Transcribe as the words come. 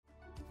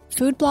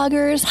Food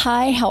bloggers,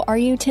 hi, how are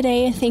you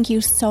today? Thank you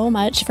so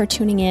much for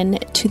tuning in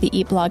to the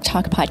Eat Blog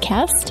Talk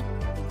podcast.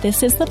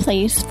 This is the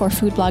place for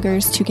food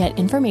bloggers to get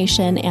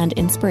information and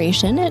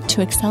inspiration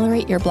to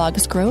accelerate your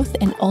blog's growth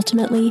and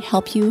ultimately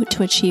help you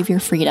to achieve your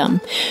freedom,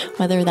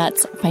 whether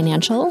that's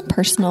financial,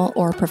 personal,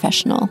 or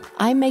professional.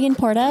 I'm Megan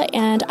Porta,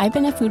 and I've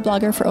been a food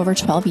blogger for over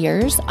 12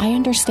 years. I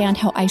understand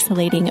how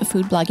isolating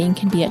food blogging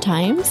can be at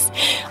times.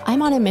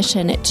 I'm on a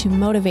mission to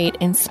motivate,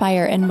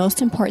 inspire, and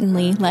most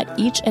importantly, let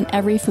each and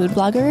every food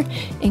blogger,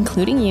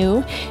 including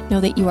you,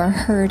 know that you are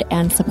heard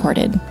and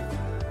supported.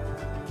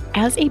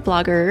 As a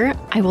blogger,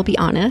 I will be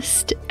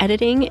honest,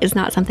 editing is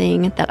not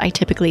something that I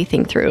typically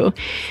think through.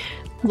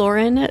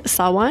 Lauren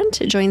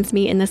Sawant joins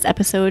me in this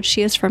episode.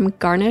 She is from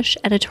Garnish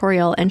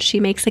Editorial, and she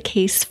makes a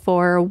case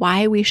for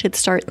why we should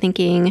start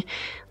thinking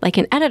like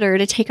an editor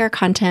to take our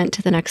content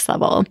to the next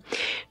level.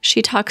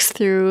 She talks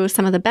through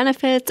some of the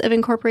benefits of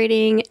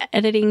incorporating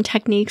editing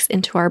techniques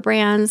into our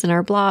brands and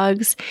our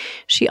blogs.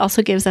 She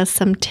also gives us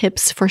some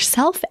tips for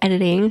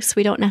self-editing, so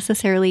we don't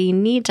necessarily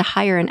need to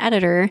hire an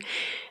editor.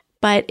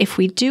 But if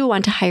we do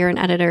want to hire an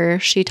editor,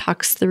 she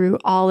talks through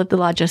all of the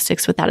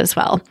logistics with that as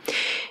well.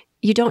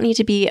 You don't need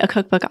to be a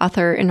cookbook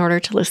author in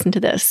order to listen to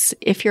this.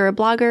 If you're a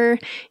blogger,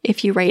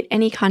 if you write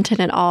any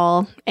content at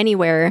all,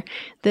 anywhere,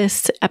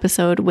 this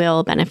episode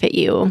will benefit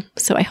you.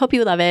 So I hope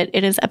you love it.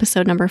 It is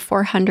episode number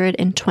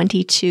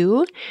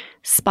 422,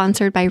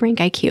 sponsored by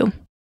RankIQ.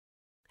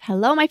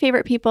 Hello, my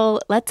favorite people.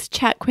 Let's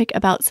chat quick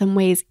about some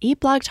ways Eat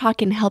Blog Talk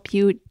can help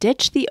you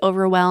ditch the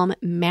overwhelm,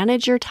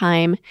 manage your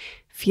time,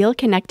 feel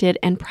connected,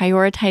 and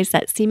prioritize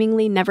that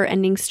seemingly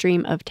never-ending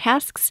stream of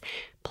tasks,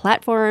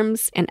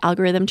 platforms, and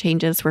algorithm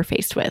changes we're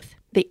faced with.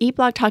 The Eat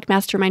Blog Talk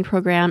Mastermind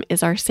program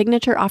is our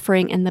signature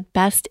offering and the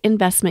best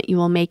investment you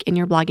will make in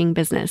your blogging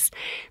business.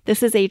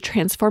 This is a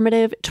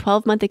transformative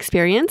 12-month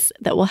experience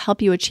that will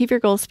help you achieve your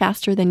goals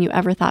faster than you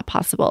ever thought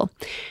possible.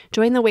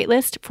 Join the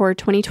waitlist for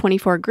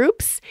 2024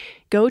 groups.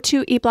 Go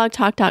to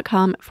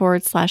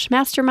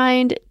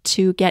eatblogtalk.com/mastermind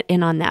to get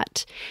in on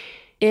that.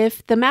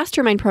 If the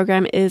mastermind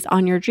program is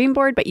on your dream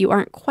board, but you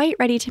aren't quite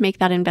ready to make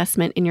that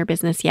investment in your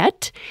business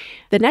yet,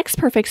 the next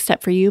perfect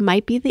step for you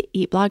might be the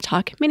Eat Blog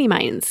Talk Mini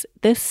Minds.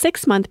 This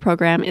 6-month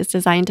program is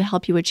designed to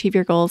help you achieve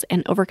your goals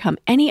and overcome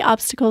any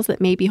obstacles that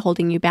may be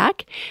holding you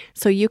back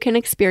so you can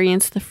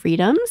experience the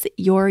freedoms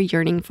you're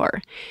yearning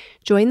for.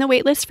 Join the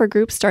waitlist for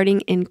groups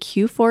starting in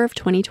Q4 of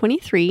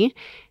 2023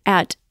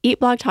 at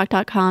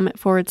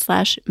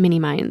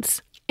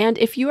eatblogtalk.com/mini-minds. And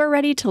if you are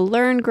ready to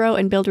learn, grow,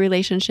 and build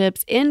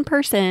relationships in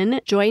person,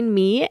 join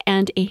me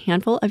and a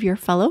handful of your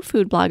fellow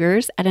food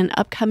bloggers at an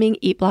upcoming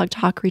Eat Blog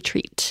Talk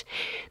retreat.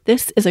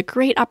 This is a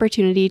great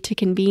opportunity to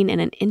convene in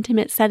an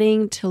intimate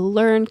setting to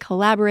learn,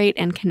 collaborate,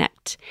 and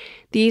connect.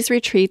 These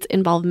retreats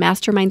involve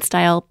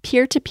mastermind-style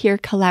peer-to-peer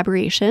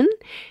collaboration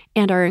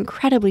and are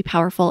incredibly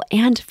powerful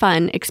and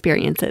fun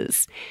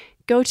experiences.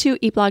 Go to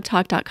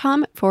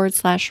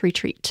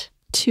eatblogtalk.com/retreat.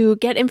 To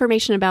get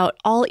information about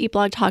all Eat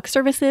Blog Talk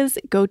services,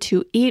 go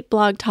to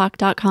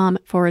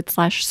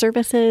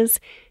eatblogtalk.com/services,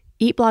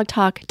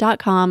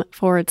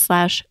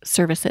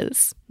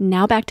 eatblogtalk.com/services.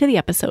 Now back to the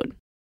episode.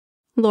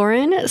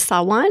 Lauren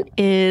Sawant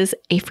is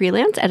a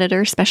freelance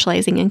editor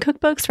specializing in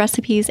cookbooks,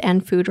 recipes,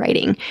 and food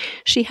writing.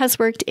 She has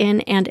worked in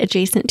and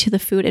adjacent to the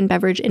food and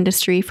beverage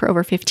industry for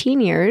over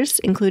 15 years,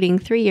 including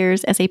 3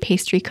 years as a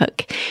pastry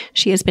cook.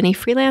 She has been a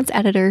freelance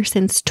editor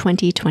since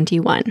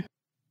 2021.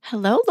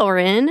 Hello,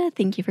 Lauren.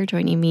 Thank you for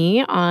joining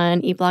me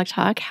on Eat Blog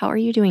Talk. How are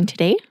you doing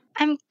today?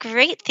 I'm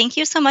great. Thank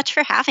you so much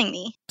for having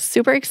me.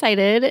 Super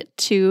excited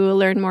to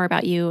learn more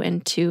about you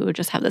and to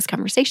just have this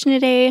conversation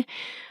today.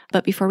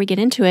 But before we get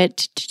into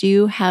it, do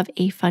you have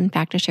a fun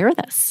fact to share with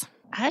us?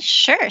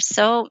 Sure.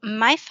 So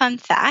my fun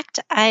fact,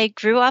 I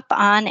grew up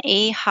on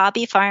a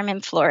hobby farm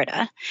in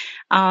Florida.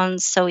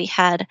 So we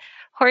had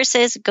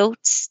horses,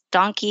 goats,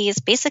 donkeys,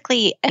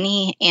 basically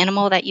any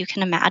animal that you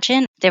can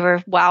imagine. There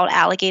were wild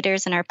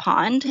alligators in our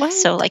pond. What?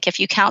 So like if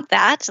you count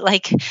that,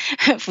 like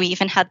we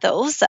even had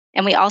those.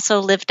 And we also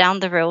lived down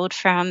the road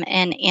from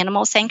an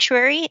animal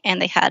sanctuary and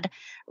they had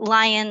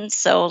lions.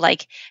 So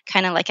like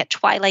kind of like at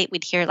twilight,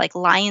 we'd hear like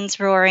lions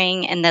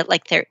roaring and that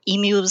like their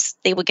emus,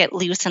 they would get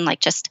loose and like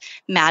just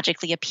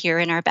magically appear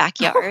in our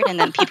backyard. And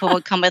then people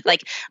would come with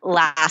like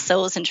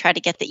lassos and try to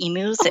get the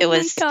emus. It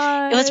was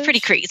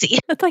pretty crazy.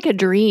 That's like a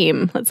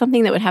dream. That's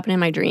something that would happen in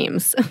my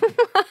dreams.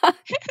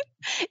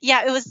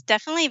 Yeah, it was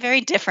definitely very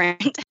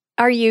different.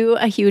 Are you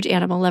a huge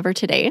animal lover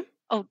today?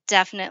 Oh,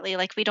 definitely.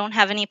 Like we don't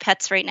have any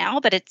pets right now,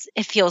 but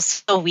it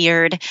feels so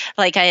weird.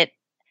 I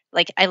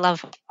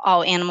love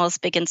all animals,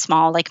 big and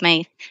small. Like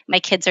my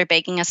kids are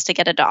begging us to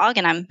get a dog,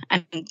 and I'm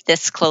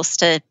this close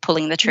to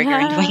pulling the trigger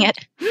and doing it.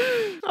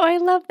 Oh, I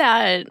love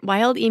that.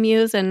 Wild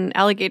emus and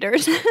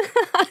alligators.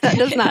 That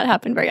does not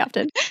happen very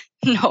often.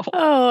 No.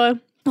 Oh,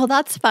 well,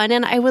 that's fun.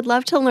 And I would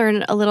love to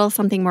learn a little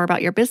something more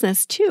about your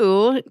business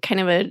too.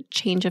 Kind of a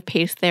change of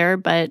pace there.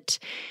 But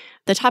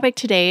the topic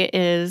today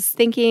is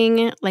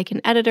thinking like an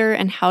editor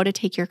and how to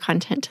take your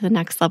content to the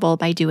next level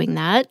by doing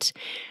that.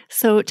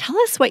 So tell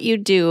us what you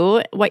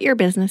do, what your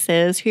business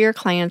is, who your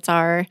clients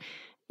are,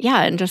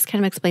 Yeah, and just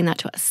kind of explain that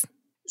to us.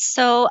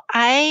 So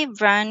I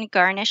run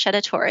Garnish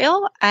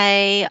Editorial.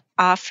 I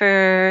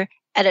offer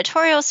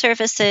editorial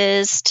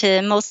services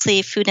to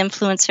mostly food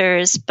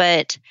influencers,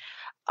 but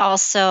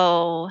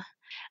also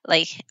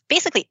like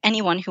basically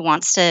anyone who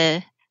wants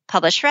to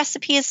publish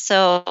recipes.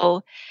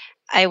 So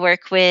I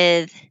work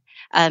with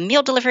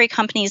meal delivery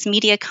companies,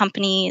 media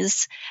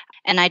companies,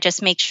 and I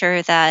just make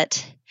sure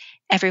that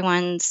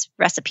everyone's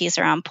recipes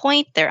are on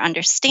point, they're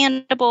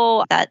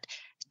understandable, that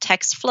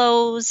text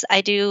flows.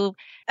 I do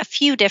a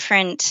few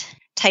different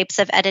types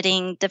of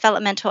editing,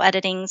 developmental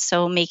editing,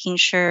 so making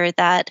sure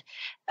that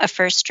a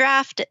first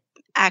draft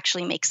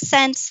actually makes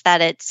sense,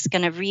 that it's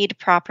going to read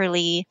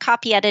properly,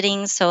 copy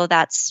editing, so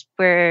that's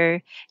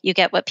where you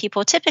get what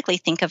people typically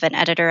think of an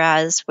editor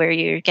as, where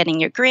you're getting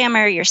your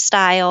grammar, your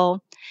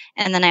style.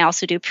 And then I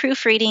also do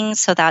proofreading,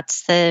 so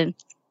that's the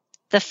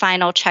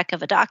final check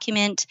of a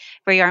document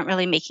where you aren't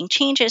really making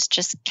changes,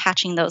 just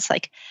catching those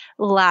like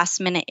last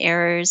minute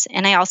errors.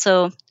 And I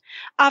also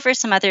offer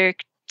some other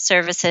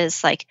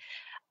services like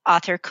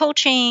author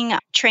coaching,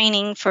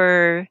 training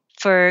for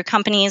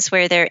companies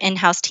where their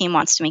in-house team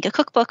wants to make a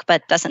cookbook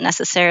but doesn't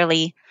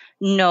necessarily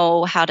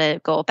know how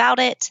to go about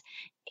it.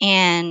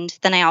 And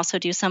then I also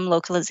do some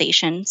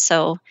localization,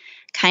 so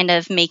kind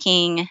of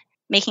making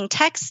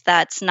text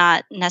that's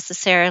not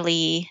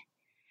necessarily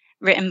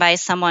written by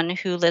someone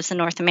who lives in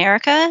North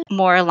America,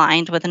 more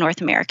aligned with a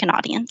North American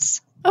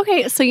audience.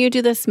 Okay, so you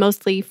do this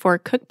mostly for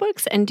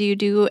cookbooks, and do you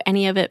do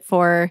any of it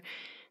for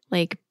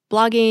like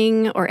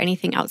blogging or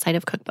anything outside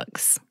of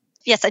cookbooks?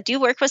 Yes, I do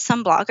work with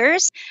some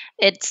bloggers.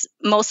 It's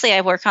mostly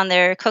I work on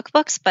their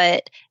cookbooks,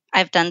 but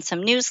I've done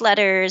some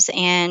newsletters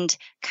and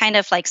kind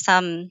of like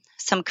some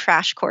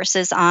crash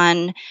courses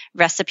on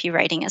recipe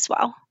writing as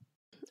well.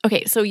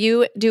 Okay, so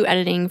you do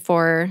editing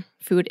for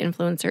food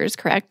influencers,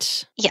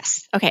 correct?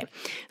 Yes. Okay,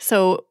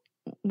 so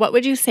what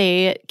would you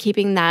say,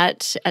 keeping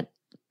that at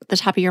the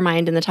top of your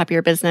mind and the top of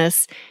your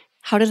business,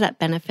 how does that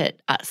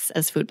benefit us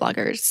as food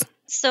bloggers?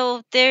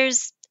 So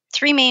there's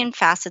three main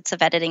facets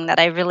of editing that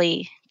I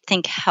really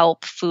think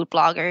help food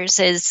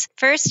bloggers. Is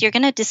first, you're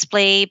going to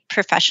display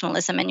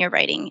professionalism in your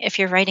writing. If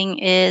your writing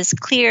is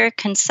clear,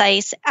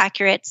 concise,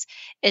 accurate,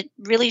 it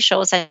really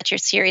shows that you're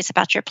serious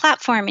about your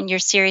platform and you're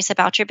serious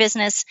about your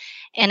business,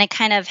 and it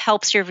kind of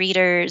helps your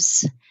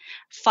readers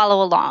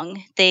follow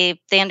along. They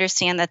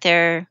understand that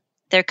they're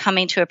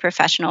coming to a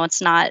professional.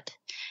 It's not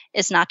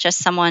just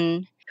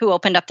someone who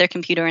opened up their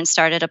computer and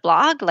started a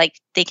blog. Like,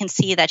 they can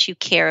see that you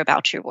care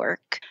about your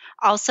work.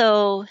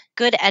 Also,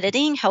 good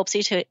editing helps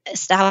you to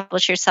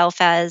establish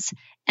yourself as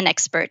an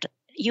expert.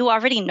 You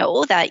already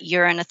know that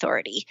you're an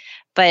authority,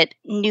 but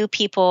new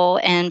people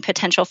and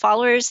potential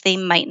followers, they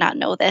might not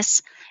know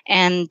this.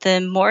 And the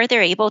more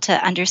they're able to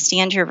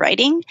understand your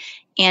writing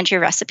and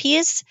your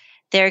recipes,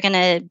 they're going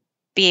to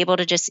be able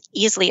to just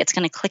easily, it's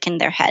going to click in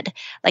their head.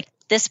 Like,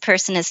 this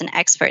person is an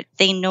expert.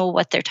 They know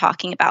what they're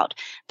talking about.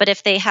 But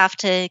if they have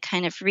to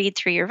kind of read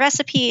through your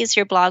recipes,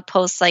 your blog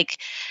posts like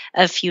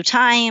a few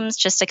times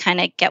just to kind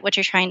of get what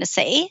you're trying to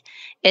say,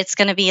 it's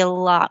going to be a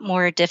lot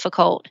more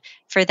difficult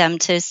for them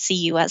to see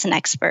you as an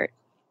expert.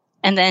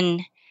 And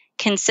then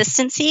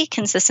consistency,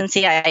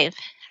 I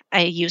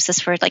use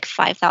this word like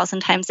 5,000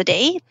 times a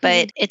day,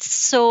 but it's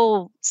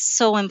so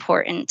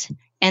important.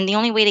 And the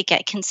only way to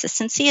get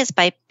consistency is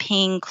by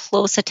paying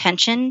close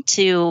attention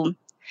to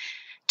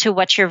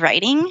what you're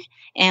writing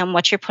and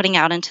what you're putting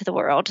out into the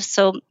world.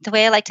 So the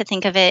way I like to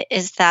think of it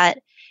is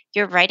that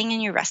your writing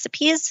and your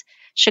recipes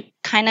should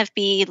kind of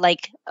be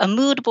like a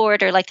mood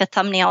board or like the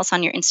thumbnails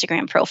on your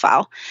Instagram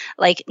profile.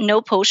 Like,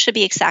 no post should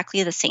be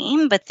exactly the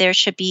same, but there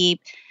should be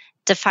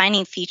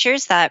defining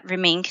features that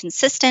remain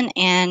consistent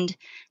and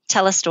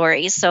tell a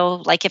story. So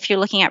like, if you're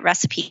looking at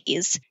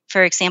recipes,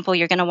 for example,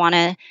 you're going to want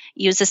to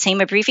use the same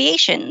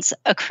abbreviations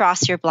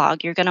across your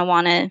blog. You're going to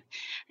want to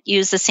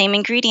use the same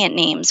ingredient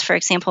names. For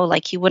example,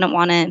 like, you wouldn't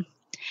want to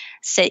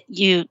say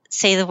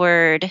the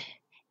word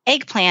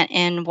eggplant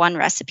in one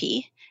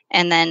recipe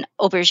and then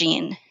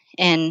aubergine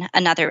in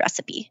another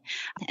recipe.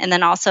 And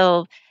then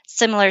also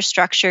similar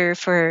structure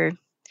for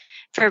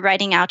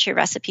writing out your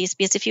recipes,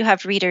 because if you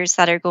have readers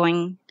that are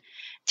going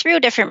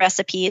through different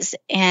recipes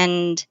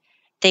and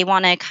they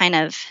want to kind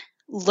of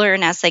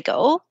learn as they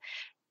go,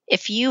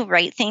 if you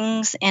write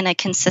things in a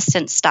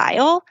consistent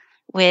style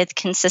with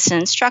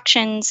consistent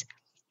instructions,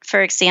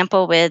 for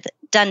example, with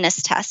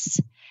doneness tests,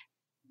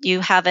 you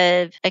have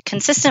a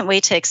consistent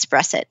way to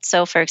express it.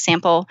 So, for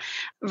example,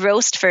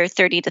 roast for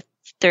 30 to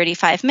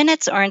 35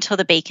 minutes or until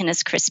the bacon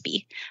is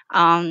crispy.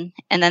 And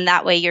then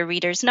that way your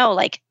readers know,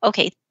 like,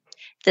 okay,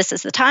 this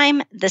is the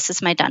time, this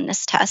is my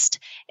doneness test,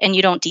 and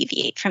you don't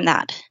deviate from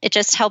that. It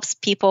just helps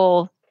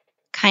people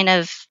kind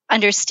of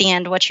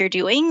understand what you're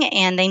doing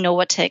and they know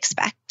what to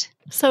expect.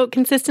 So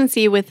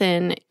consistency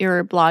within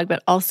your blog,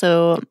 but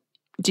also,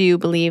 do you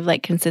believe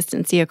like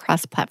consistency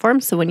across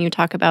platforms? So when you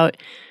talk about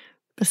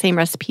the same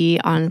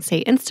recipe on,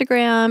 say,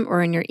 Instagram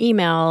or in your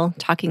email,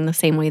 talking the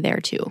same way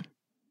there too?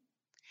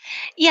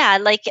 Yeah,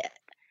 like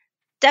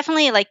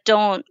definitely like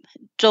don't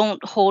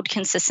hold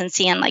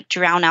consistency and like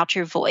drown out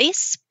your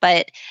voice,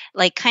 but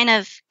like kind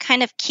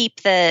of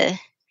keep the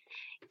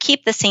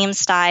same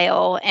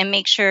style, and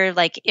make sure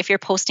like if you're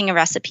posting a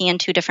recipe in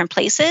two different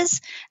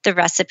places, the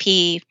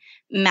recipe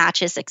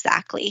matches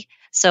exactly.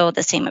 So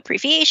the same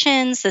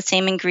abbreviations, the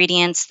same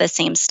ingredients, the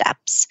same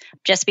steps.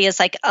 Just because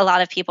like a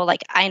lot of people,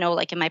 like I know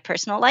like in my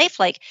personal life,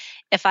 like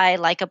if I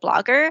like a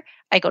blogger,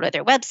 I go to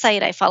their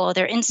website, I follow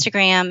their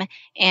Instagram,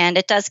 and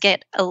it does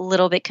get a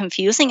little bit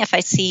confusing if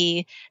I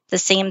see the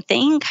same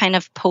thing kind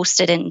of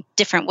posted in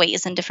different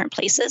ways in different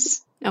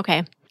places.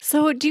 Okay.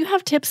 So do you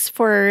have tips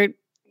for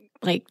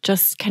like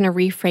just kind of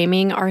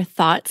reframing our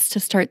thoughts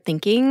to start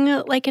thinking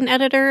like an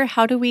editor?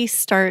 How do we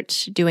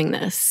start doing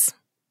this?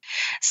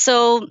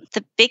 So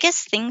the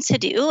biggest thing to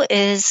do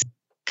is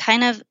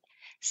kind of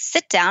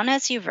sit down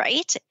as you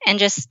write and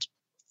just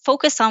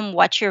focus on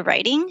what you're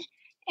writing.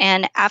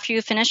 And after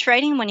you finish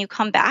writing, when you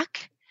come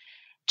back,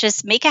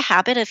 just make a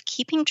habit of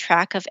keeping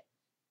track of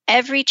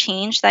every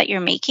change that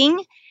you're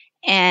making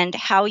and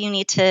how you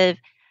need to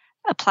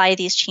apply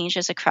these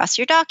changes across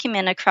your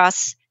document,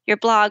 across your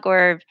blog,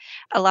 or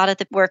a lot of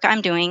the work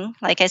I'm doing,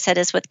 like I said,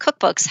 is with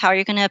cookbooks. How are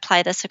you going to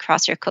apply this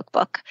across your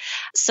cookbook?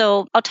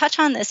 So I'll touch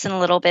on this in a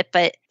little bit,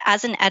 but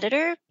as an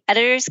editor,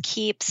 editors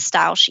keep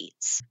style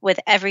sheets with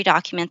every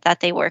document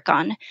that they work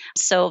on.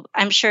 So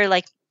I'm sure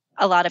like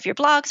a lot of your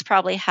blogs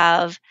probably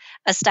have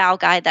a style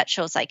guide that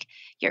shows like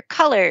your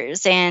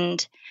colors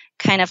and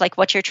kind of like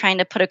what you're trying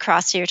to put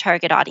across to your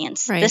target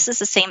audience. Right. This is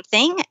the same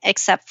thing,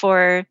 except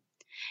for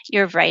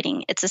your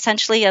writing. It's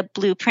essentially a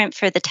blueprint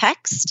for the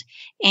text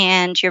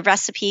and your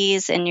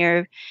recipes and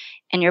your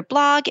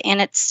blog,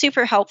 and it's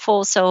super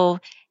helpful. So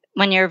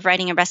when you're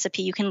writing a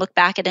recipe, you can look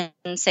back at it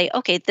and say,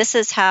 okay, this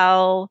is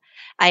how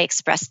I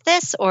expressed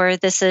this, or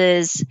this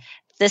is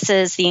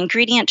the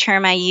ingredient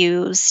term I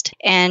used,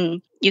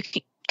 and you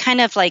can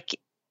kind of like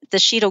the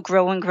sheet will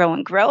grow and grow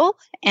and grow,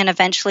 and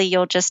eventually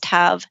you'll just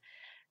have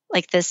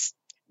like this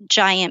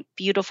giant,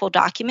 beautiful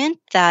document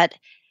that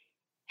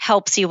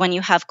helps you when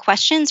you have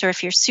questions, or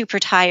if you're super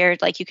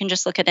tired, like you can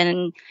just look at it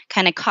and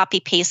kind of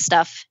copy paste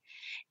stuff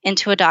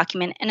into a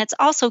document. And it's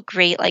also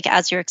great like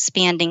as you're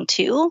expanding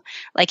too,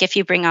 like if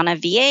you bring on a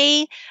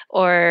VA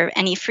or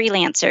any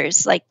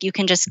freelancers, like you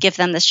can just give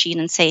them the sheet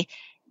and say,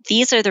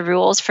 these are the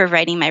rules for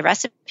writing my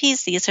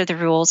recipes, these are the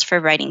rules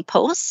for writing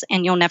posts,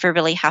 and you'll never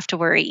really have to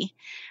worry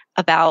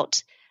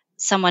about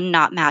someone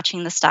not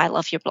matching the style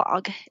of your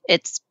blog.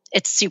 It's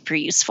super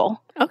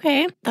useful.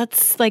 Okay.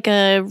 That's like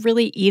a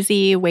really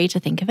easy way to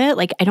think of it.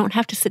 Like I don't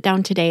have to sit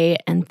down today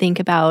and think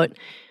about,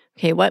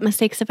 okay, what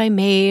mistakes have I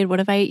made? What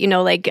have I,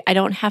 like I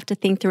don't have to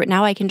think through it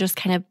now. I can just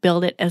kind of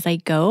build it as I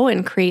go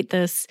and create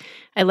this.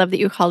 I love that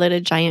you call it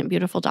a giant,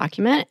 beautiful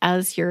document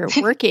as you're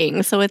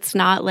working. So it's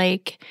not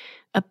like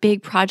a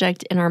big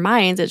project in our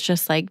minds. It's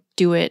just like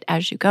do it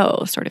as you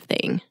go sort of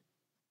thing.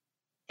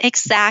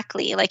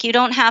 Exactly. Like you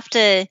don't have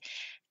to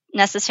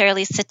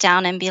necessarily sit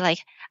down and be like,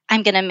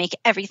 I'm going to make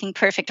everything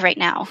perfect right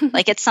now.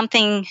 Like it's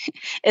something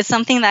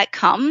that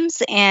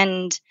comes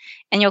and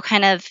you'll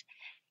kind of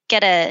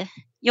get a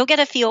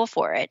feel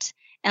for it.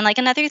 And like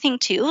another thing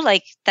too,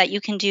 like that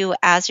you can do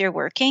as you're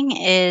working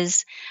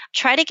is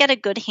try to get a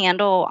good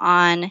handle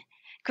on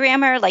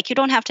grammar. Like you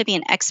don't have to be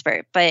an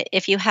expert, but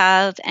if you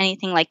have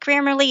anything like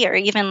Grammarly or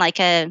even like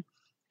a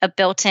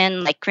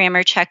built-in like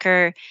grammar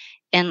checker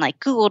in like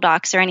Google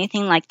Docs or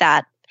anything like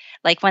that,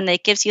 like when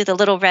it gives you the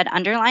little red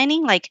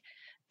underlining, like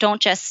don't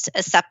just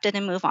accept it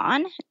and move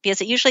on,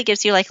 because it usually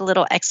gives you like a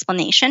little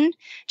explanation.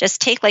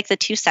 Just take like the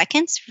 2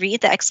 seconds,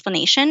 read the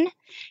explanation,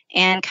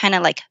 and kind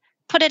of like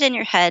put it in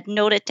your head,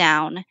 note it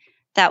down.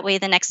 That way,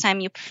 the next time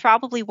you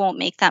probably won't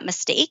make that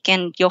mistake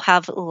and you'll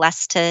have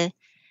less to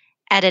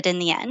edit in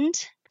the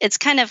end. It's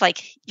kind of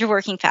like you're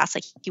working fast,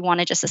 like you want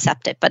to just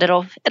accept it, but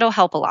it'll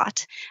help a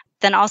lot.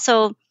 Then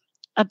also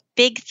a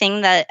big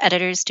thing that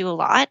editors do a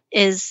lot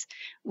is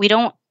we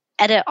don't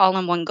edit all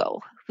in one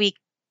go. We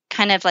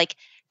kind of like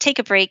take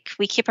a break,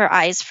 we keep our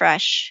eyes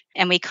fresh,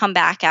 and we come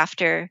back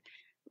after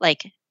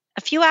like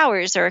a few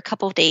hours or a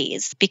couple of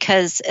days,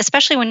 because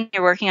especially when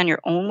you're working on your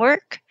own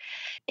work,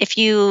 if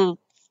you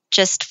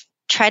just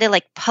try to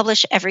like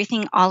publish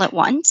everything all at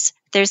once,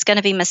 there's going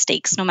to be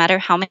mistakes no matter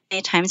how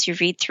many times you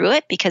read through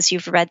it, because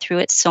you've read through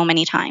it so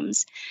many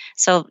times.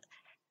 So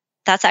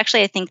that's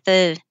actually, I think,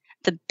 the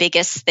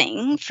biggest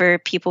thing for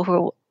people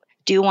who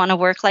do want to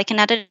work like an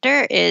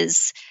editor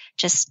is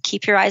just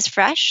keep your eyes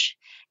fresh.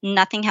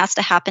 Nothing has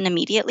to happen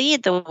immediately.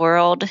 The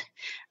world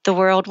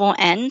won't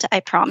end, I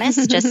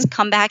promise. Just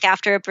come back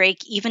after a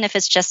break, even if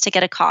it's just to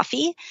get a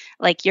coffee.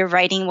 Like your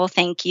writing will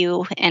thank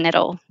you, and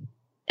it'll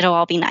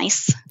all be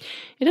nice.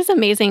 It is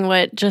amazing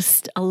what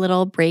just a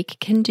little break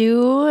can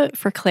do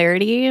for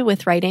clarity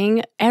with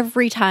writing.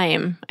 Every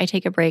time I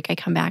take a break, I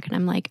come back and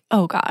I'm like,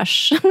 oh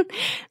gosh,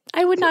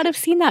 I would not have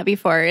seen that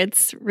before.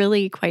 It's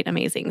really quite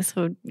amazing.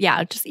 So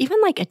yeah, just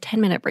even like a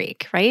 10-minute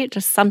break, right?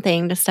 Just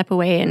something to step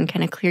away and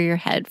kind of clear your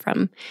head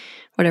from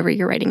whatever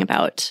you're writing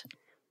about.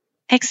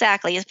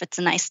 Exactly. If it's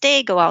a nice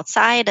day, go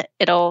outside.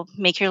 It'll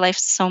make your life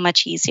so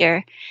much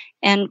easier.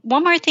 And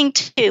one more thing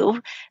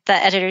too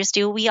that editors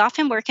do, we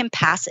often work in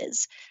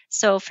passes.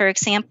 So for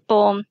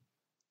example,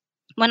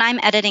 when I'm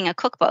editing a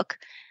cookbook,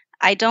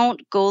 I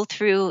don't go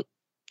through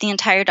the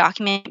entire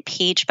document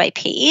page by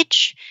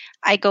page.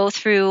 I go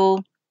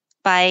through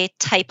by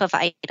type of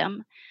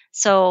item.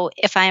 So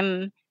if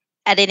I'm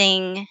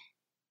editing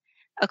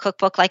a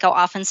cookbook, like I'll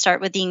often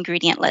start with the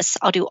ingredient list.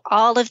 I'll do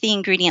all of the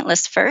ingredient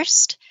list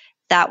first.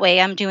 That way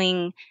I'm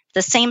doing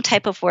the same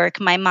type of work.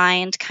 My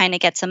mind kind of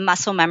gets a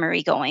muscle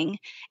memory going,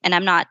 and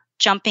I'm not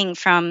jumping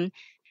from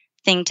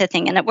thing to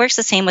thing. And it works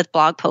the same with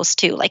blog posts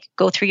too. Like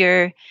go through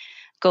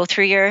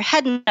your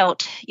head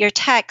note, your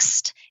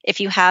text, if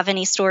you have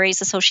any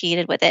stories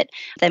associated with it,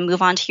 then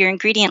move on to your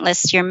ingredient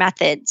list, your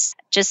methods.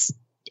 Just,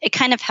 it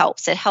kind of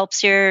helps. It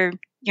helps your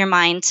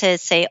mind to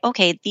say,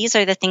 okay, these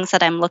are the things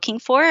that I'm looking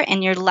for.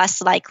 And you're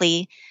less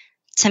likely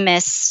to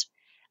miss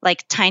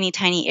like tiny,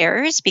 tiny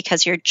errors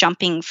because you're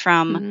jumping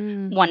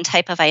from one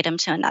type of item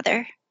to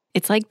another.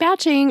 It's like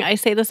batching. I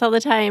say this all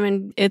the time,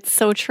 and it's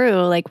so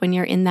true. Like when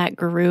you're in that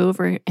groove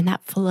or in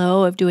that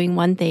flow of doing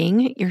one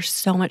thing, you're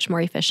so much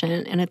more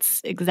efficient. And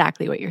it's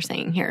exactly what you're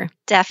saying here.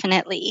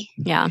 Definitely.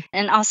 Yeah.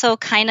 And also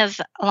kind of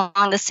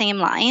along the same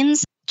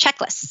lines,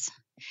 checklists.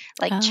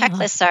 Like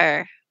checklists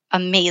are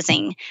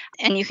amazing.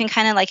 And you can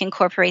kind of like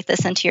incorporate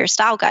this into your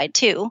style guide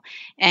too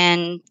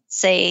and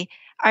say,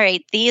 all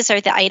right, these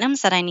are the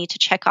items that I need to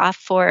check off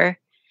for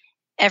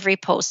every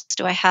post.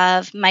 Do I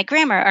have my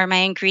grammar? Are my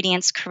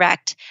ingredients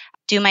correct?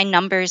 Do my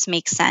numbers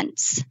make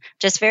sense?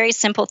 Just very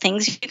simple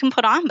things you can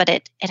put on, but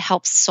it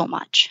helps so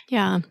much.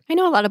 Yeah. I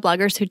know a lot of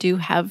bloggers who do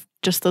have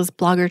just those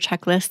blogger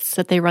checklists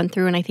that they run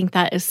through. And I think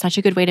that is such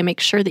a good way to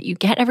make sure that you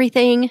get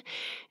everything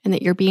and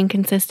that you're being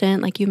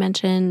consistent, like you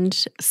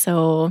mentioned.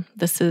 So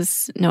this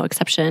is no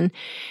exception.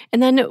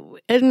 And then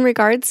in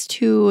regards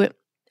to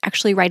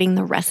actually writing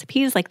the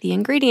recipes, like the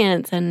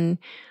ingredients and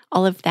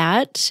all of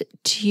that,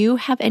 do you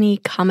have any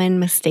common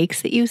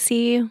mistakes that you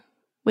see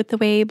with the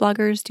way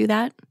bloggers do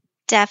that?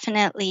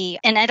 Definitely.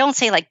 And I don't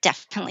say like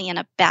definitely in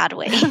a bad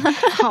way,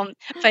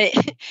 but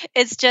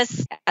it's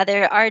just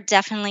there are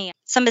definitely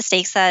some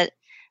mistakes that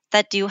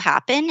do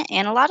happen.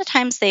 And a lot of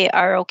times they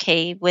are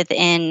okay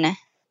within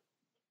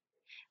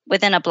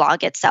a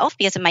blog itself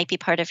because it might be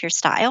part of your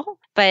style.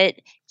 But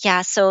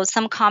yeah, so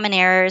some common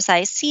errors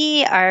I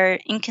see are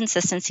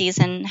inconsistencies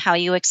in how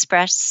you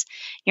express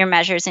your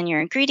measures and your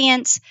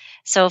ingredients.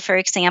 So for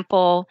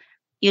example,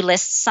 you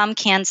list some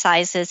can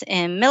sizes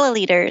in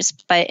milliliters,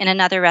 but in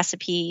another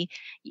recipe,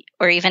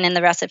 or even in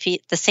the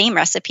same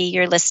recipe,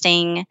 you're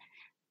listing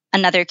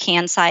another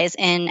can size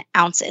in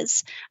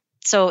ounces.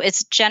 So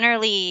it's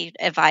generally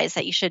advised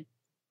that you should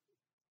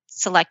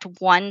select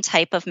one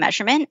type of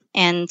measurement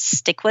and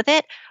stick with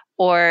it,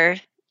 or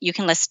you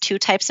can list two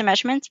types of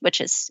measurements,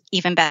 which is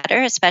even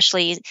better,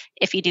 especially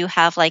if you do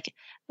have like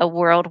a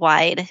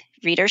worldwide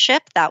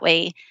readership. That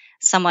way,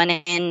 someone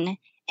in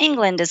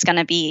England is going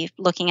to be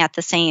looking at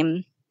the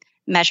same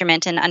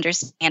measurement and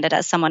understand it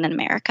as someone in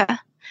America.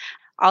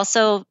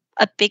 Also,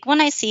 a big one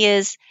I see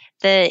is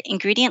the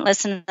ingredient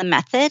list and the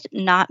method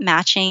not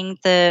matching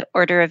the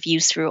order of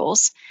use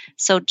rules.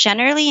 So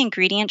generally,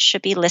 ingredients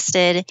should be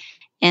listed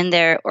in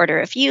their order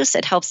of use.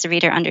 It helps the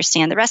reader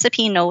understand the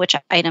recipe, know which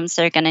items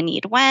they're going to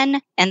need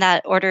when. And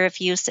that order of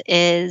use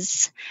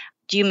is,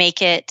 you make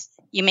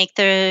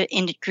the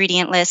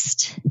ingredient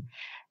list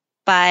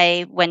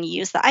by when you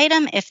use the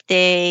item. If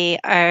they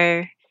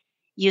are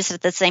used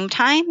at the same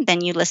time,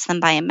 then you list them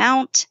by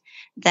amount.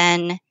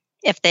 Then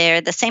if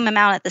they're the same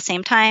amount at the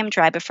same time,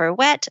 dry before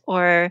wet,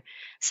 or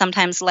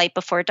sometimes light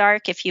before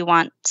dark if you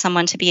want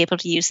someone to be able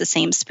to use the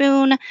same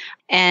spoon.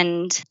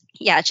 And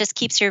yeah, it just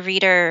keeps your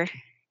reader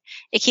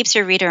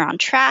on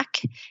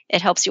track.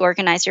 It helps you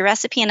organize your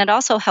recipe, and it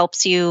also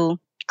helps you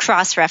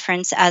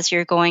cross-reference as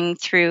you're going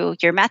through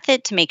your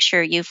method to make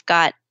sure you've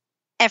got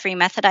every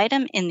method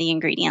item in the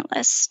ingredient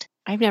list.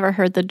 I've never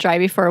heard the dry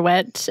before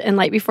wet and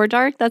light before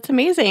dark. That's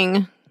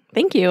amazing.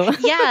 Thank you.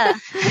 Yeah.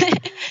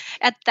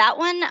 At that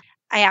one,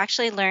 I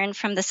actually learned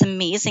from this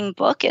amazing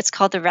book. It's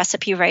called The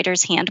Recipe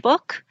Writer's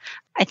Handbook.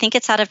 I think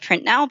it's out of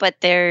print now, but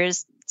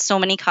there's so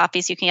many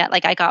copies you can get.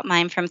 Like I got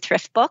mine from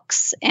Thrift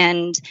Books,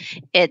 and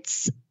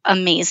it's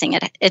amazing.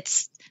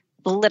 It's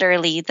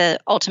literally the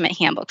ultimate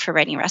handbook for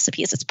writing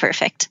recipes. It's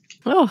perfect.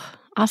 Oh,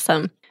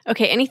 awesome.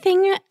 Okay,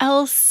 anything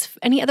else,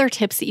 any other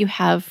tips that you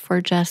have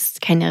for just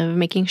kind of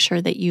making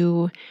sure that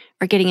you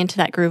are getting into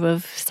that groove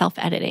of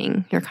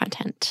self-editing your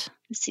content?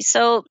 Let's see.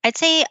 So I'd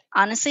say,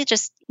 honestly,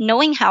 just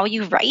knowing how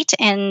you write.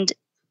 And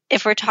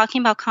if we're talking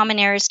about common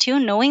errors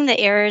too, knowing the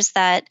errors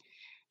that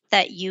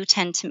you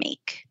tend to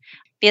make.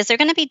 Because they're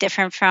going to be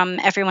different from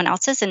everyone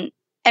else's, and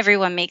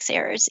everyone makes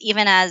errors.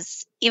 Even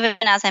as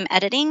I'm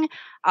editing,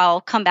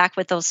 I'll come back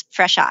with those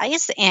fresh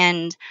eyes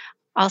and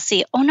I'll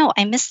see, oh no,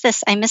 I missed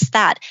this, I missed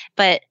that.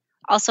 But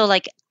also,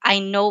 like, I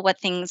know what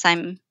things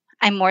I'm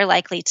more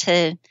likely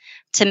to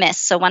miss.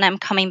 So when I'm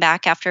coming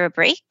back after a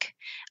break,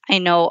 I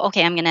know,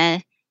 okay, I'm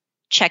gonna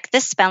check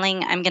this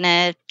spelling, I'm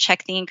gonna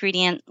check the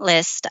ingredient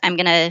list, I'm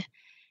gonna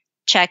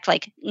check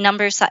like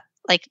number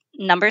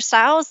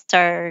styles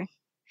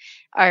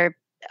are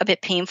a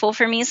bit painful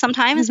for me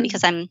sometimes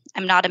because I'm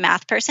not a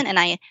math person, and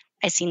I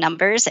see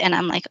numbers and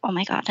I'm like, oh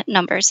my God,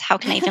 numbers. How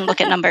can I even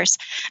look at numbers?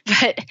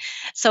 But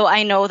so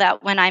I know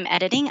that when I'm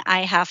editing,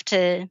 I have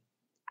to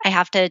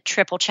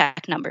triple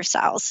check number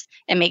styles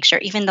and make sure,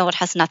 even though it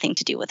has nothing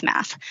to do with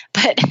math.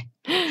 But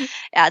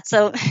yeah,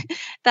 so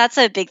that's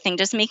a big thing.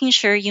 Just making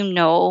sure you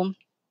know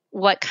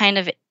what kind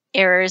of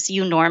errors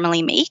you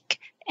normally make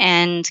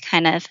and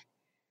kind of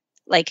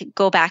like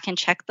go back and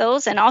check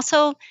those, and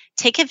also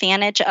take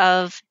advantage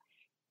of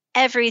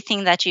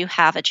everything that you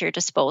have at your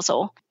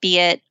disposal, be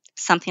it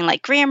something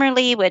like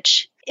Grammarly,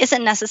 which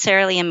isn't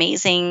necessarily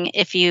amazing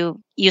if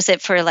you use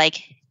it for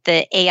like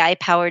the AI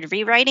powered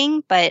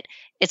rewriting, but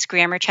its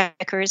grammar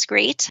checker is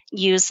great.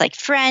 Use like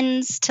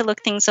Friends to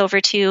look things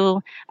over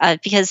too,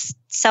 because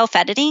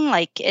self-editing,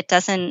 like it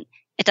doesn't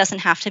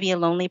have to be a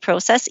lonely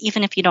process.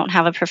 Even if you don't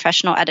have a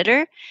professional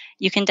editor,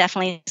 you can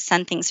definitely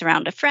send things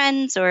around to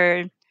friends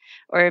or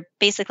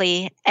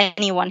basically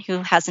anyone who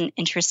has an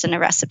interest in a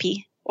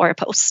recipe or a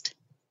post.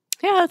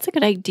 Yeah, that's a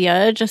good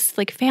idea. Just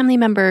like family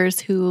members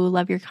who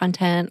love your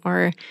content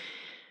or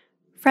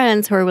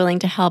friends who are willing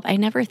to help. I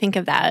never think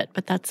of that,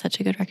 but that's such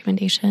a good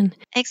recommendation.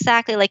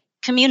 Exactly. Like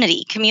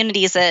community.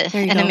 Community is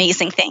an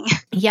amazing thing.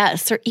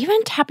 Yes. Or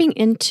even tapping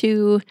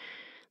into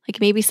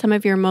like maybe some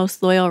of your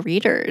most loyal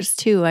readers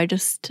too. I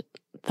just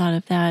thought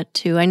of that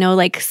too. I know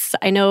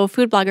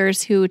food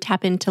bloggers who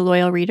tap into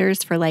loyal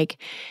readers for like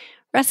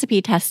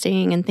recipe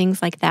testing and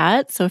things like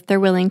that. So if they're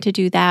willing to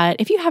do that,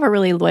 if you have a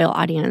really loyal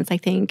audience, I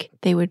think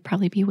they would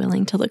probably be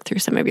willing to look through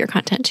some of your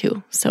content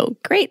too. So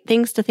great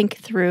things to think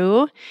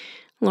through.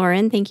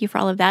 Lauren, thank you for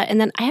all of that.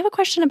 And then I have a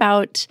question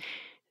about,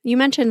 you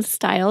mentioned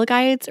style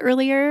guides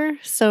earlier.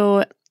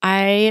 So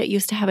I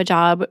used to have a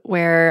job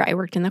where I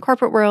worked in the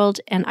corporate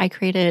world and I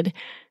created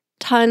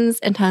tons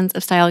and tons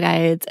of style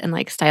guides and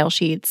like style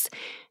sheets.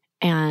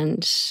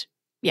 And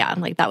yeah,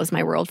 like that was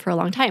my world for a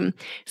long time.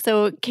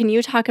 So can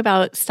you talk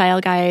about style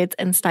guides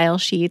and style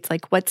sheets?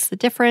 Like what's the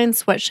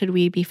difference? What should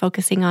we be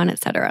focusing on,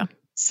 et cetera?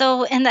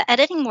 So in the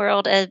editing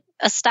world, a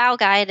style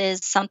guide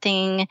is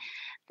something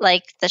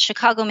like the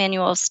Chicago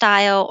Manual of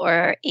Style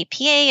or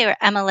APA or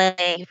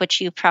MLA,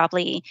 which you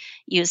probably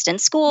used in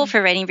school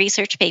for writing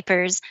research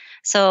papers.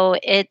 So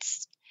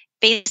it's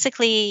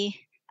basically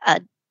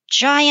a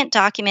giant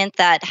document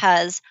that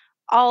has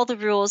all the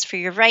rules for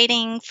your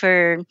writing,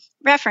 for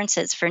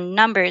references, for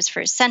numbers,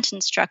 for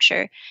sentence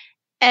structure,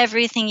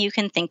 everything you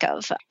can think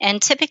of.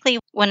 And typically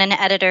when an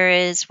editor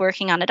is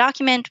working on a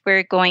document,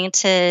 we're going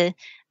to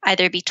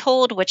either be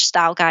told which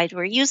style guide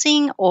we're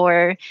using,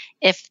 or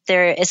if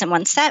there isn't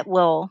one set,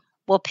 we'll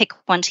pick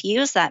one to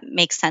use that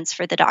makes sense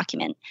for the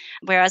document.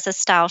 Whereas a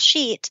style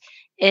sheet,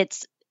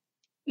 it's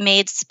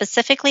made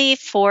specifically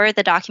for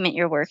the document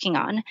you're working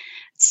on.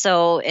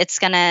 So it's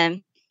going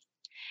to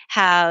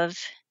have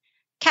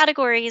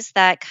categories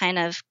that kind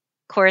of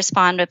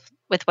correspond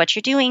with what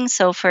you're doing.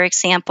 So for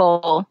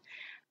example,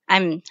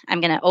 I'm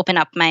going to open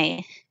up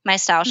my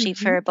style sheet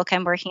for a book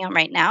I'm working on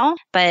right now,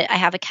 but I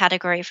have a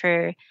category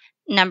for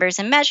numbers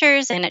and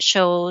measures, and it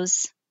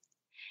shows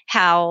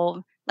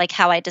how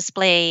I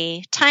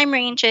display time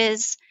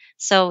ranges.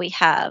 So we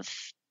have,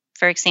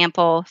 for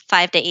example,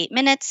 5 to 8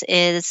 minutes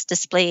is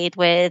displayed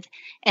with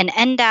an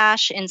N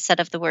dash instead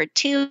of the word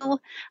to.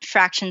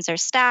 Fractions are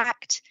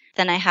stacked.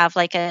 Then I have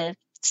like a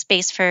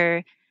space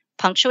for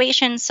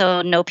punctuation,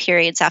 so no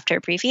periods after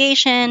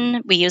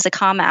abbreviation. We use a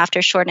comma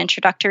after short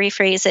introductory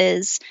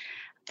phrases.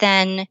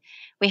 Then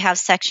we have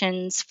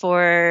sections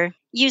for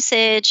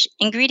usage,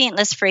 ingredient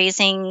list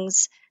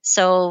phrasings.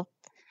 So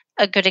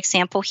a good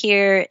example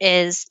here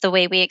is the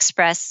way we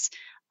express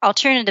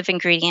alternative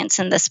ingredients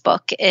in this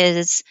book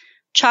is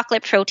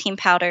chocolate protein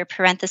powder,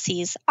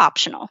 parentheses,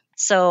 optional.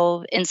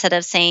 So instead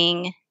of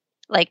saying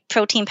like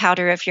protein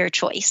powder of your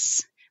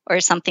choice or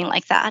something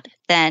like that,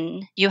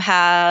 then you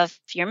have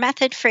your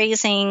method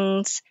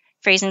phrasings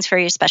for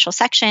your special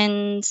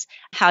sections,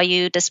 how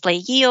you display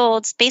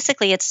yields.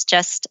 Basically, it's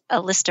just a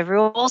list of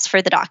rules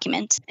for the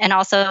document. And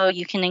also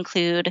you can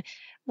include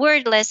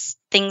word lists,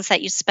 things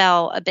that you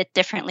spell a bit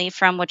differently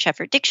from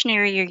whichever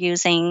dictionary you're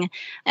using.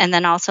 And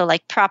then also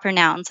like proper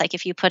nouns, like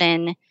if you put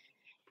in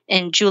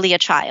Julia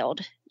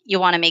Child, you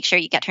want to make sure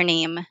you get her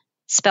name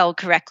spelled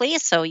correctly.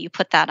 So you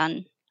put that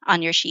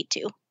on your sheet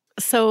too.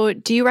 So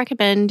do you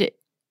recommend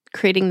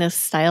creating this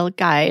style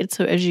guide?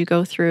 So as you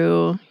go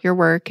through your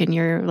work and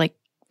you're like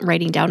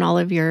writing down all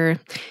of your,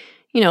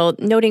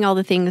 noting all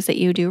the things that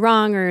you do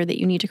wrong or that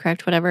you need to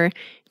correct, whatever,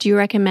 do you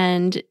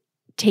recommend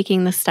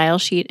taking the style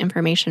sheet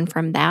information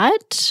from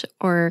that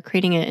or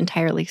creating it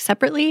entirely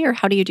separately, or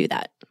how do you do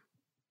that?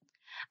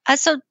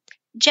 So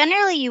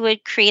generally you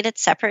would create it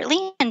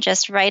separately and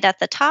just write at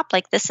the top,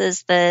 like this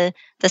is the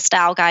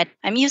style guide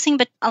I'm using,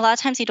 but a lot of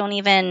times you don't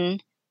even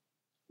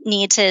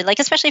need to, like,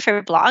 especially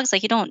for blogs,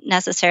 like you don't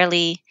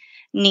necessarily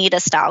need a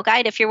style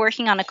guide. If you're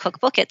working on a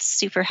cookbook, it's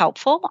super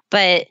helpful.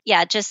 But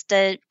yeah, just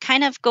to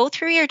kind of go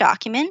through your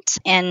document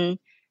and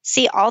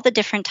see all the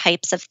different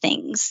types of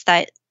things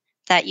that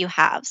you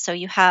have. So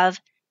you have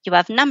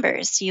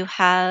numbers, you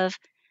have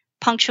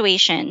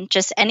punctuation,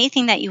 just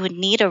anything that you would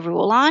need a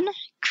rule on,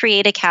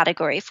 create a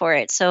category for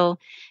it. So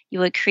you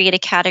would create a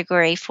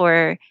category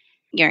for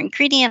your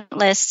ingredient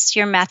lists,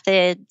 your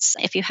methods.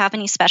 If you have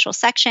any special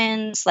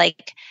sections,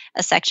 like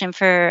a section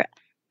for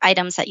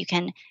items that you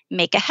can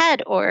make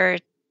ahead or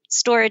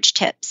storage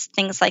tips,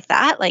 things like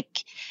that,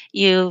 like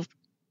you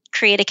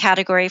create a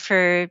category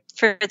for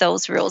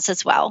those rules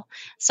as well.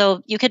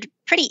 So you could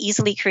pretty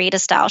easily create a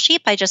style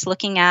sheet by just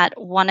looking at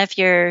one of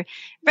your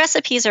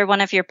recipes or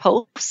one of your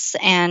posts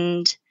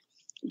and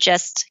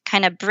just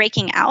kind of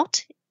breaking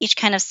out each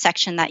kind of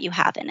section that you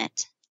have in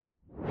it.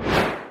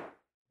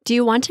 Do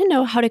you want to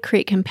know how to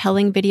create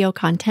compelling video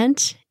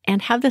content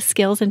and have the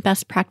skills and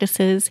best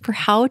practices for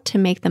how to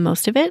make the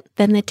most of it?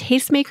 Then the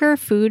Tastemaker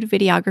Food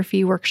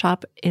Videography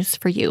Workshop is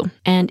for you,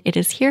 and it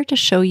is here to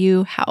show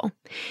you how.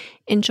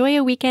 Enjoy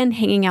a weekend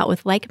hanging out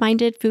with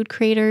like-minded food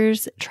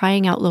creators,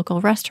 trying out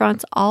local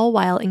restaurants, all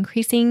while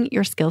increasing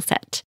your skill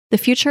set. The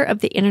future of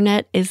the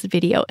internet is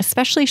video,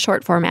 especially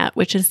short format,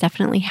 which is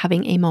definitely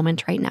having a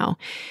moment right now.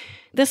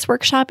 This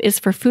workshop is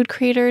for food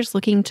creators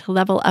looking to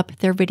level up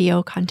their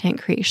video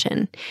content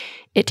creation.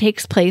 It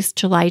takes place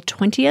July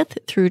 20th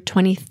through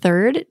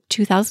 23rd,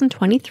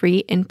 2023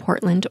 in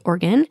Portland,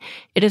 Oregon.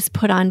 It is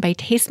put on by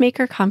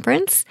Tastemaker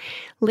Conference.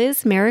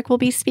 Liz Merrick will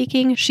be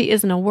speaking. She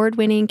is an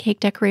award-winning cake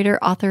decorator,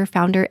 author,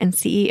 founder, and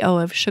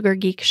CEO of Sugar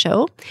Geek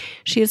Show.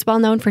 She is well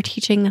known for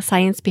teaching the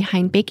science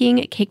behind baking,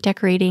 cake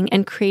decorating,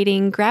 and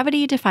creating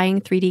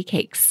gravity-defying 3D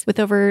cakes. With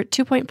over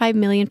 2.5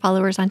 million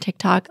followers on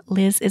TikTok,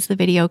 Liz is the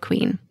video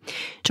queen.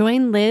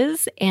 Join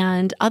Liz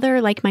and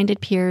other like-minded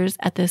peers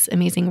at this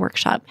amazing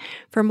workshop.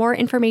 For more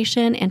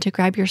information and to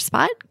grab your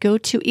spot, go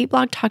to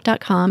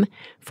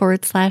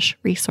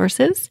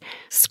eatblogtalk.com/resources.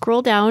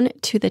 Scroll down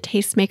to the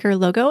Tastemaker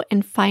logo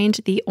and find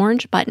the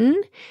orange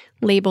button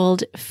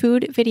labeled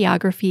Food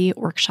Videography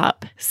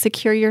Workshop.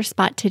 Secure your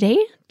spot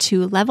today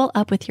to level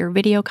up with your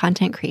video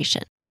content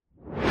creation.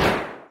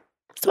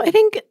 So I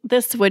think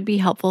this would be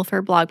helpful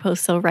for blog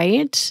posts, so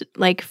right?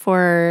 Like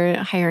for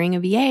hiring a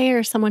VA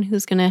or someone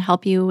who's going to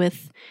help you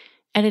with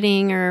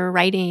editing or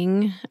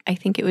writing, I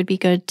think it would be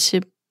good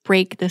to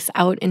break this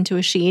out into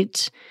a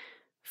sheet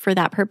for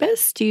that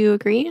purpose. Do you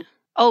agree?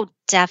 Oh,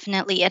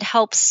 definitely. It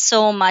helps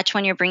so much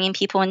when you're bringing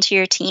people into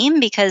your team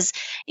because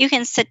you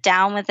can sit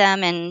down with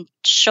them and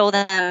show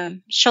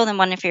them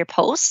one of your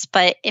posts.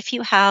 But if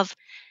you have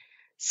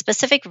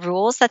specific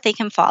rules that they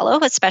can follow,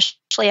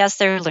 especially as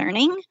they're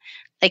learning,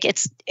 like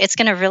it's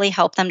going to really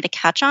help them to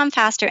catch on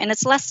faster, and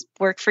it's less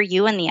work for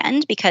you in the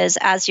end because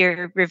as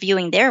you're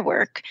reviewing their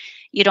work,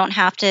 you don't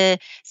have to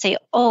say,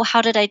 "Oh,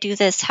 how did I do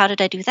this? How did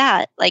I do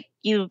that?" Like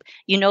you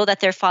know that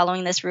they're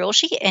following this rule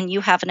sheet, and you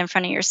have it in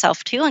front of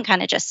yourself too, and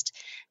kind of just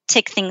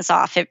tick things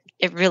off. It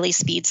really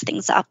speeds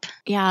things up.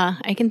 Yeah,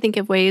 I can think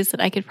of ways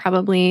that I could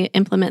probably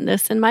implement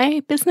this in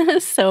my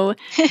business. So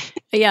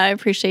yeah, I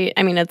appreciate.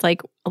 I mean, it's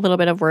like a little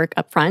bit of work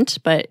up front,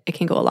 but it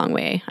can go a long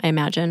way. I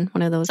imagine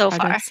one of those so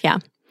projects. Far. Yeah.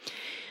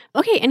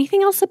 Okay,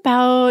 anything else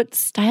about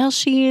style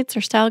sheets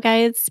or style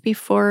guides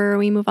before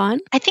we move on?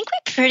 I think we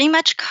pretty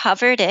much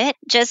covered it.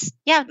 Just,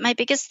 my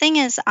biggest thing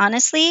is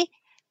honestly,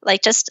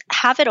 like just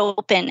have it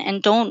open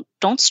and don't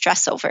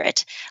stress over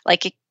it.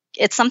 Like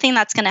it's something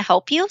that's going to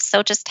help you.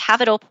 So just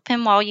have it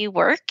open while you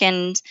work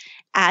and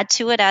add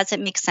to it as it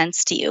makes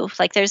sense to you.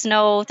 Like there's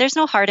no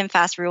hard and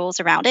fast rules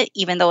around it,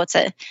 even though it's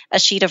a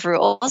sheet of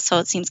rules. So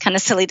it seems kind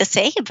of silly to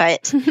say,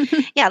 but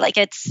yeah, like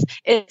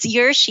it's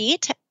your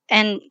sheet.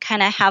 And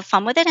kind of have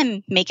fun with it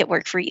and make it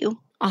work for you.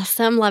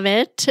 Awesome. Love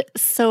it.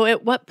 So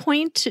at what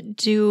point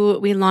do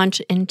we launch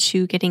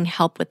into getting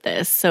help with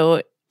this?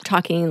 So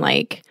talking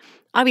like,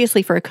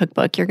 obviously for a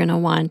cookbook, you're going to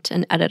want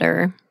an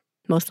editor,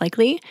 most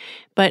likely.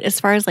 But as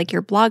far as like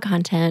your blog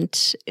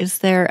content, is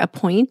there a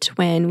point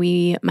when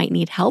we might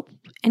need help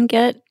and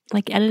get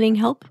like editing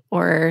help?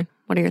 Or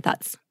what are your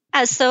thoughts?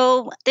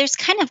 So there's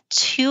kind of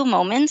two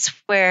moments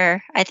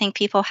where I think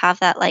people have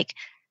that like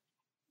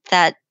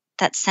that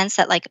sense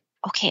that like,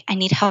 okay, I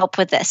need help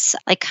with this.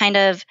 Like kind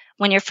of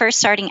when you're first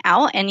starting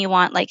out and you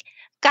want like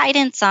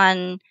guidance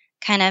on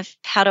kind of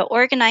how to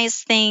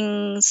organize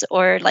things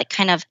or like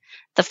kind of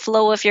the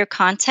flow of your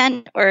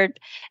content, or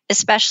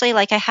especially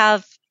like I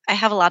have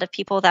a lot of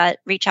people that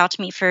reach out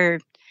to me for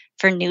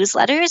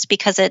newsletters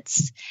because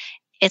it's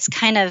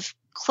kind of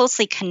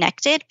closely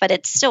connected, but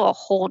it's still a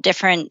whole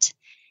different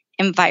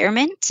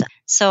environment.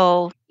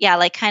 So yeah,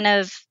 like kind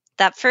of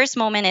that first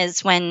moment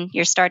is when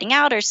you're starting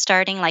out or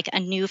starting like a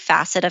new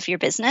facet of your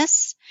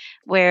business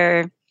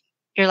where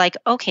you're like,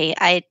 okay,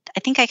 I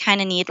think I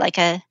kind of need like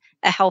a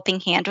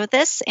helping hand with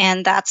this.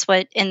 And that's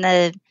what in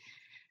the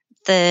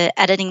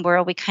editing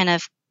world, we kind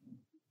of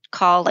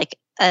call like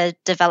a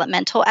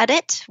developmental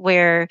edit,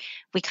 where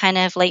we kind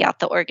of lay out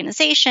the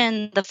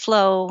organization, the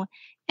flow,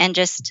 and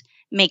just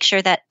make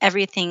sure that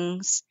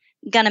everything's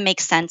going to make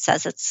sense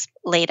as it's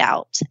laid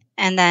out.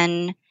 And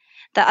then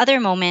the other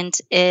moment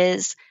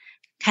is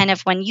kind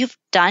of when you've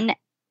done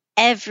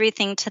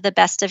everything to the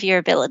best of your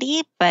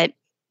ability, but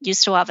you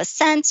still have a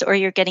sense or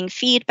you're getting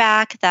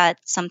feedback that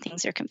some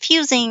things are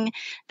confusing,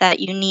 that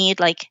you need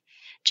like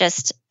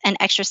just an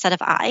extra set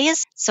of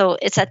eyes. So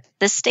it's at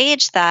this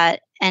stage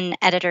that an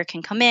editor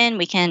can come in.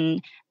 We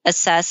can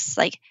assess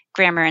like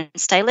grammar and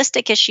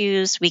stylistic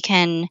issues. We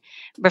can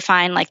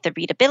refine like the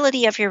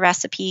readability of your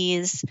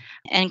recipes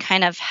and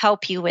kind of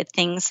help you with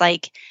things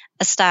like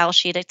a style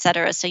sheet,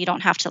 etc. So you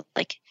don't have to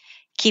like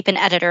keep an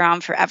editor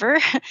on forever.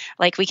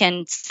 Like we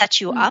can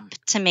set you up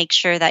to make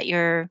sure that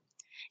you're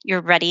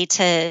ready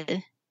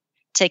to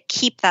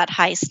keep that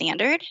high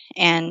standard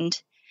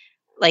and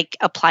like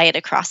apply it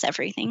across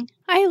everything.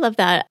 I love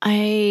that.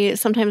 I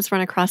sometimes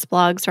run across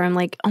blogs where I'm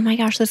like, oh my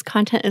gosh, this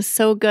content is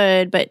so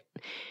good, but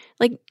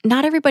like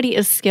not everybody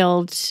is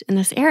skilled in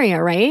this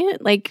area,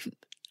 right? Like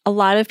a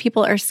lot of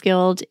people are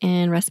skilled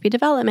in recipe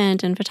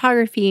development and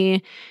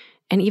photography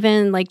and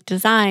even like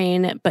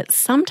design, but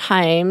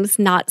sometimes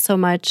not so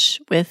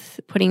much with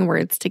putting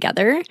words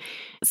together.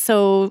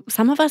 So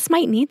some of us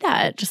might need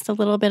that, just a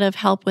little bit of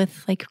help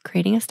with like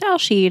creating a style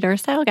sheet or a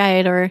style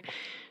guide or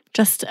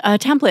just a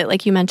template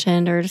like you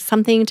mentioned, or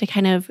something to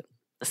kind of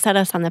set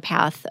us on the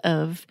path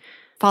of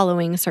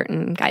following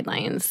certain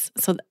guidelines.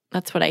 So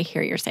that's what I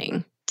hear you're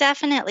saying.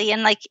 Definitely.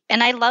 And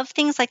I love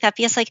things like that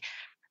because like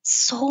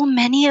so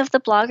many of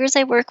the bloggers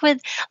I work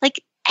with,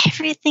 like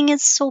everything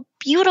is so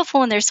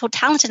beautiful and they're so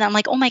talented. I'm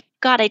like, oh my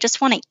God, I just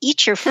want to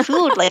eat your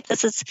food. Like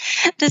this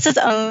is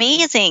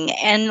amazing.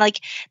 And like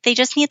they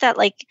just need that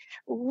like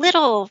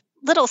little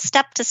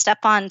step to step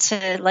on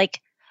to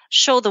like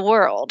show the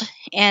world.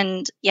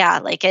 And yeah,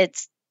 like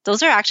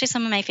those are actually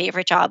some of my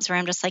favorite jobs where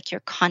I'm just like,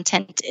 your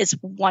content is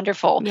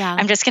wonderful. Yeah.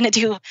 I'm just going to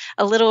do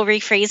a little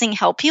rephrasing,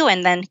 help you,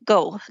 and then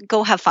go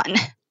have fun.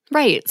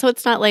 Right. So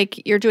it's not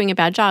like you're doing a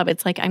bad job.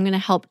 It's like, I'm going to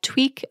help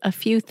tweak a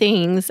few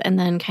things and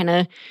then kind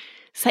of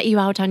set you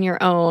out on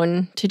your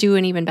own to do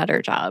an even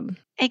better job.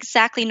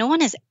 Exactly. No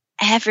one is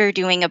ever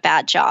doing a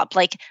bad job.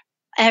 Like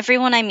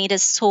everyone I meet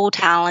is so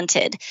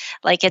talented.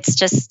 Like it's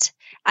just,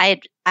 I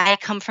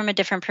come from a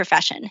different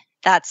profession.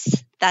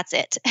 That's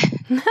it.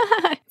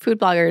 Food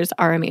bloggers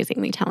are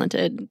amazingly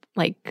talented.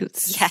 Like,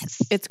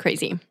 yes, it's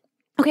crazy.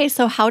 Okay,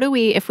 so how do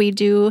we, if we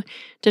do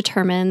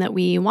determine that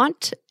we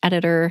want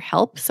editor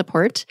help,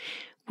 support,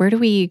 where do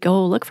we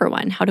go look for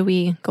one? How do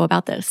we go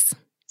about this?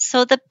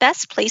 So the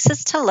best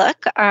places to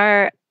look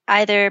are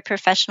either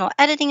professional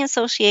editing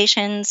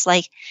associations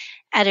like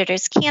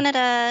Editors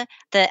Canada,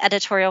 the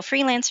Editorial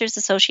Freelancers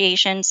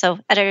Association. So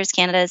Editors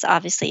Canada is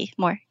obviously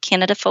more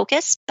Canada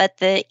focused, but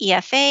the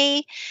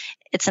EFA,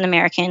 it's an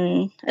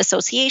American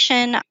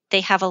association.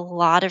 They have a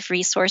lot of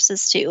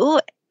resources too,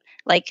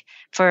 like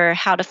for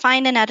how to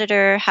find an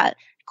editor,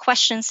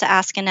 questions to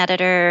ask an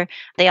editor.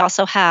 They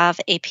also have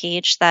a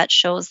page that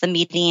shows the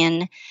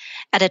median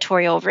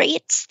editorial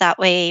rates. That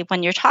way,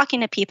 when you're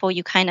talking to people,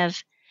 you kind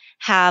of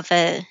have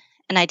an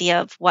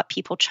idea of what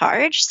people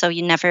charge. So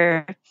you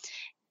never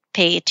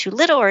pay too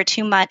little or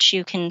too much.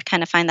 You can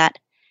kind of find that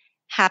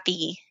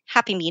happy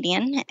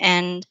median.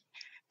 And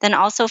then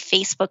also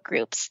Facebook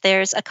groups.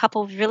 There's a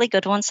couple really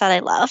good ones that I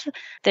love.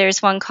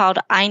 There's one called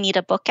I Need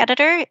a Book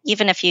Editor.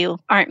 Even if you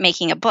aren't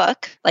making a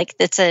book, like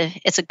it's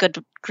a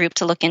good group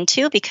to look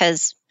into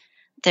because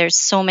there's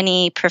so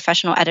many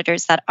professional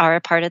editors that are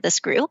a part of this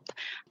group.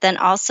 Then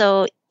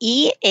also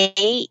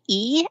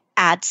EAE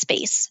Ad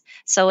Space.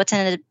 So it's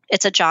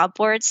a job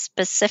board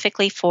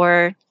specifically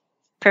for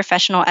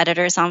professional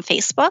editors on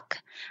Facebook.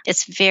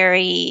 It's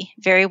very,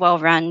 very well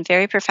run,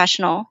 very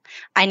professional.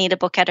 I Need a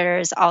Book Editor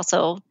is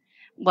also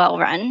well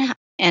run.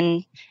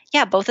 And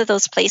yeah, both of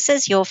those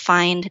places, you'll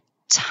find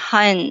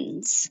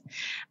tons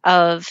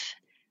of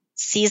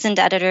seasoned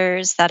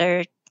editors that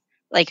are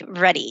like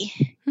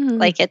ready.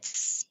 Like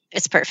it's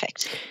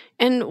perfect.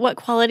 And what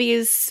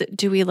qualities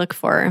do we look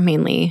for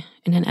mainly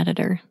in an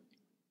editor?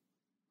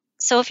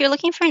 So if you're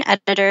looking for an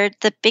editor,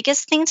 the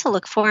biggest thing to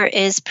look for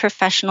is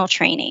professional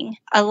training.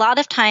 A lot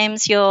of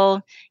times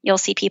you'll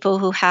see people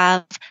who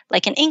have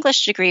like an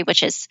English degree,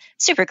 which is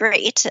super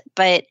great,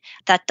 but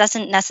that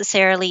doesn't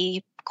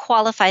necessarily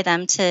qualify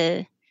them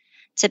to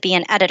be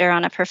an editor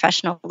on a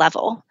professional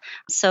level.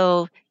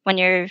 So when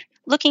you're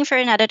looking for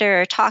an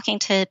editor or talking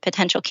to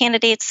potential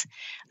candidates,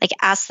 like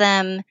ask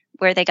them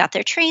where they got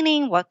their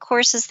training, what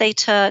courses they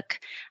took.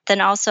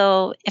 Then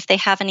also if they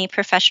have any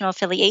professional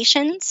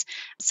affiliations.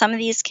 Some of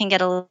these can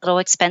get a little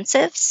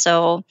expensive,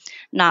 so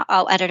not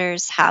all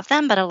editors have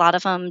them, but a lot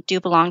of them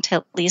do belong to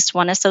at least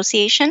one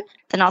association.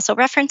 Then also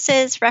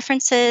references.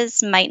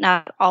 References might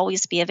not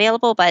always be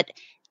available, but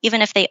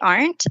even if they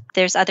aren't,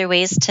 there's other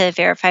ways to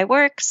verify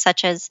work,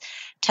 such as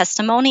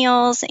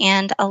testimonials,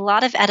 and a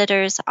lot of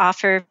editors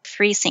offer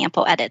free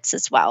sample edits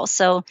as well.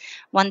 So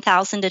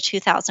 1,000 to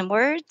 2,000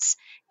 words,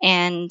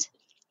 and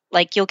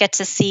like you'll get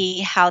to see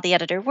how the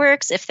editor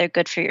works, if they're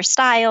good for your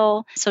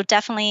style. So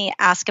definitely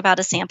ask about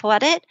a sample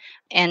edit,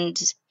 and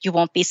you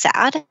won't be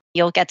sad.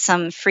 You'll get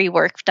some free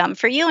work done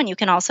for you, and you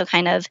can also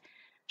kind of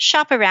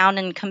shop around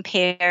and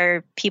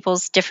compare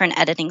people's different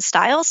editing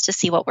styles to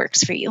see what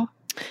works for you.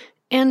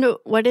 And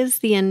what is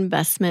the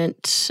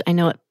investment? I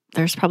know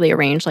there's probably a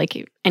range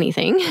like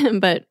anything,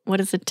 but what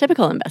is a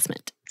typical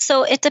investment?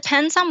 So it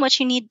depends on what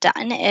you need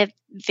done. It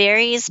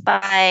varies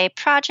by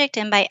project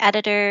and by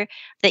editor.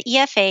 The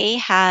EFA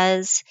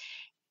has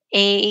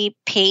a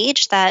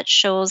page that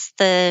shows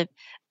the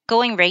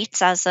going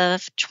rates as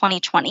of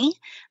 2020.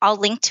 I'll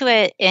link to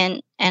it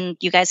and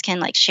you guys can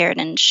like share it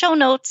in show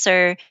notes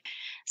or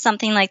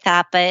something like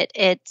that. But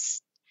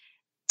it's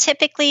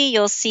typically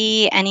you'll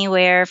see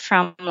anywhere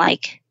from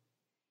like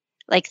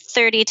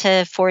 30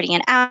 to 40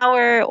 an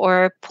hour or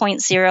zero point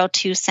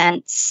 0.02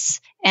 cents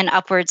and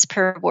upwards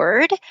per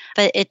word.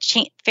 But it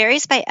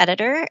varies by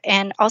editor.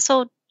 And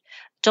also,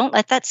 don't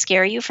let that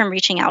scare you from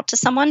reaching out to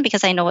someone,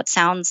 because I know it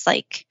sounds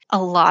like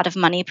a lot of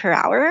money per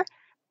hour.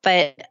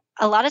 But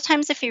a lot of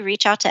times if you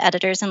reach out to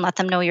editors and let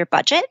them know your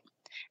budget,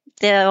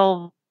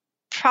 they'll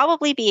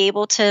probably be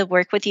able to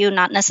work with you,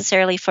 not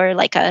necessarily for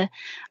like a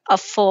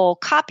full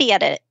copy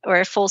edit or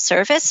a full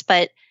service,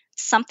 but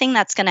something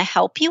that's going to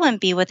help you and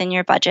be within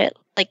your budget.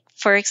 Like,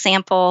 for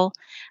example,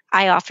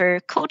 I offer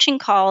coaching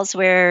calls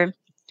where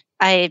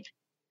I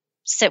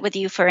sit with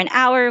you for an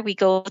hour. We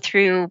go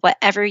through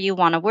whatever you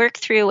want to work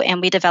through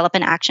and we develop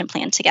an action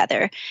plan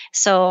together.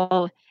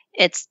 So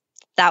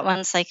that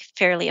one's like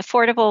fairly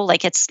affordable.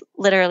 Like, it's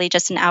literally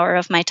just an hour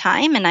of my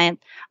time, and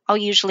I'll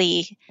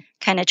usually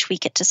kind of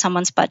tweak it to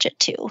someone's budget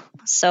too.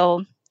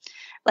 So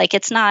like,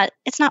 it's not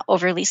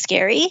overly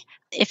scary.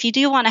 If you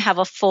do want to have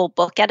a full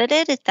book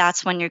edited,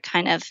 that's when you're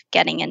kind of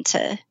getting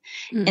into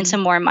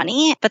more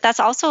money. But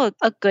that's also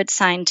a good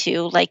sign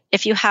too. Like,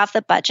 if you have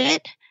the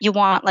budget, you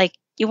want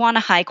a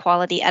high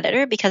quality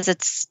editor,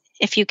 because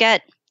if you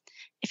get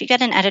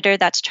an editor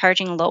that's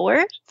charging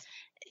lower,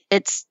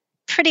 it's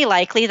pretty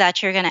likely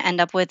that you're going to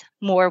end up with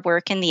more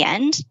work in the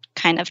end,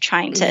 kind of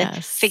trying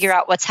to figure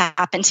out what's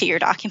happened to your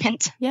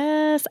document.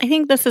 Yes. I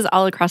think this is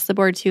all across the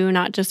board too,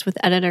 not just with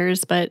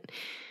editors, but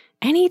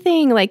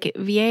anything like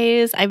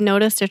VAs. I've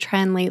noticed a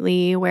trend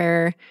lately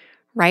where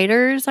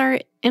writers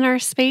are in our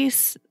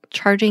space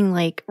charging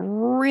like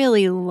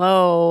really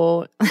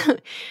low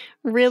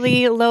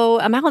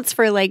amounts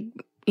for like,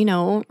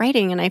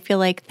 writing. And I feel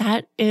like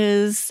that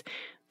is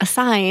a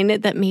sign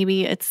that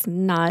maybe it's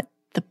not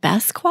the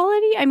best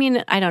quality. I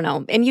mean, I don't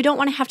know. And you don't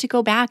want to have to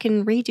go back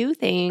and redo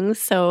things.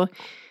 So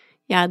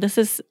yeah, this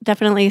is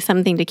definitely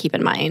something to keep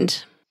in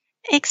mind.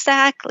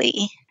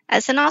 Exactly.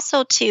 And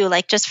also too,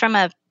 like, just from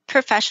a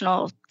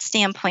professional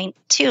standpoint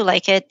too,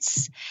 like,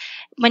 it's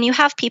when you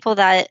have people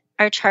that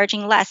are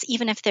charging less,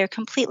 even if they're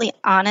completely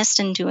honest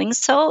in doing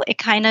so,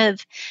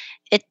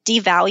 it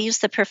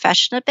devalues the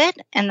profession a bit.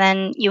 And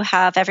then you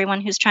have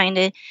everyone who's trying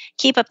to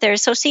keep up their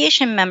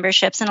association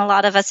memberships. And a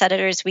lot of us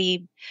editors,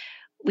 we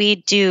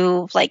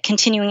do like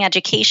continuing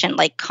education,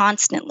 like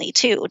constantly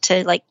too,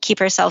 to like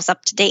keep ourselves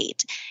up to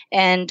date.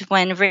 And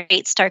when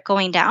rates start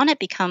going down, it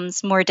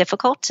becomes more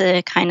difficult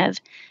to kind of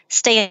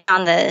stay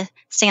on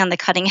the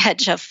cutting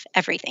edge of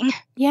everything.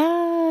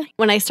 Yeah.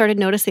 When I started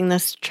noticing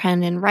this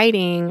trend in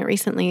writing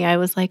recently, I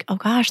was like, oh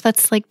gosh,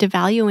 that's like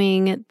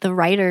devaluing the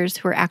writers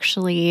who are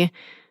actually,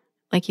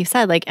 like you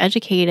said, like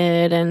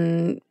educated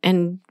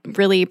and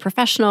really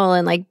professional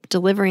and like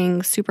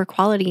delivering super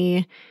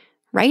quality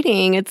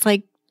writing. It's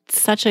like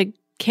such a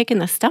kick in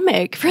the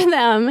stomach for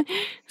them.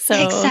 So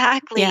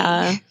exactly.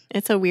 Yeah,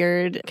 it's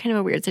kind of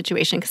a weird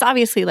situation, because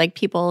obviously like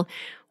people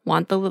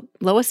want the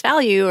lowest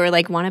value or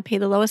like want to pay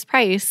the lowest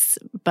price,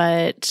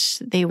 but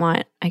they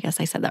want, I guess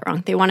I said that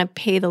wrong. They want to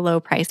pay the low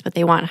price, but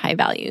they want high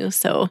value.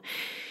 So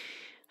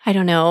I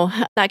don't know.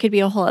 That could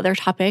be a whole other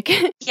topic.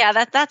 Yeah,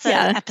 that's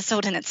an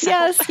episode in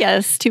itself.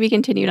 Yes, to be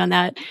continued on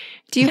that.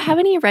 Do you have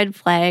any red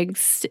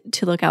flags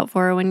to look out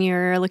for when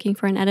you're looking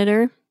for an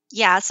editor?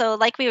 Yeah, so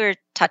like we were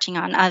touching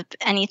on,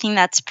 anything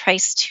that's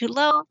priced too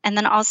low. And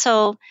then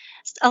also,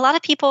 a lot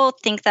of people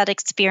think that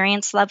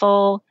experience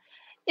level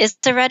is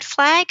the red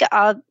flag.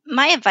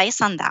 My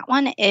advice on that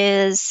one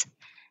is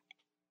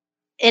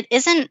it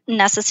isn't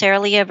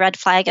necessarily a red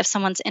flag if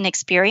someone's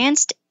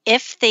inexperienced.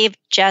 If they've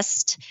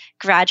just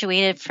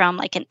graduated from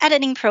like an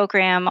editing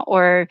program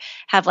or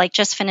have like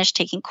just finished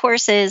taking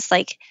courses,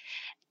 like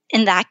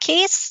in that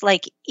case,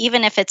 like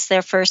even if it's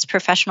their first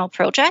professional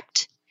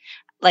project,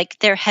 like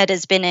their head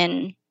has been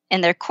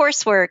in their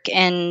coursework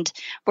and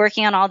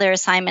working on all their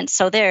assignments.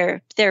 So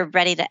they're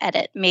ready to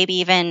edit, maybe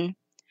even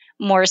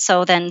more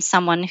so than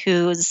someone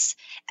who's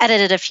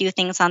edited a few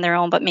things on their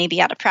own, but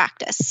maybe out of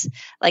practice.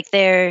 Like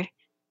they're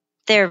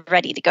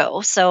ready to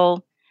go.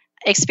 So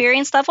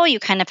experience level, you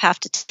kind of have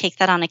to take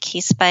that on a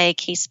case by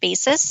case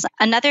basis.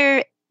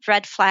 Another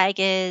red flag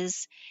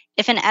is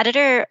if an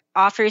editor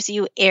offers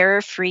you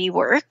error-free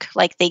work,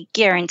 like they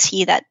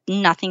guarantee that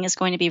nothing is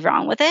going to be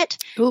wrong with it,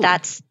 Ooh.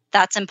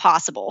 That's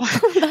impossible.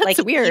 That's like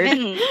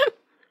weird.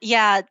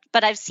 Yeah,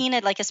 but I've seen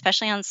it like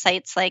especially on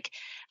sites like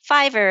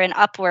Fiverr and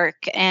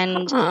Upwork,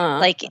 and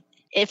like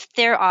if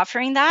they're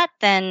offering that,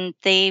 then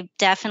they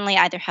definitely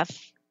either have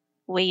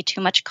way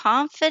too much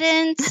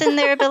confidence in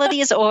their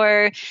abilities,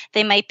 or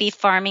they might be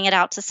farming it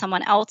out to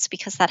someone else,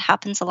 because that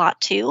happens a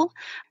lot too.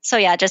 So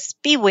yeah, just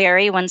be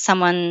wary when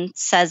someone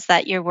says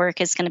that your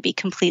work is going to be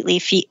completely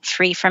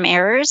free from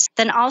errors.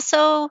 Then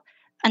also,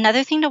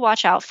 Another thing to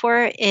watch out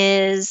for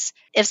is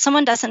if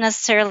someone doesn't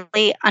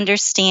necessarily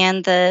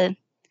understand the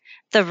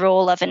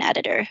role of an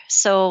editor.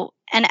 So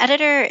an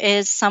editor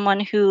is someone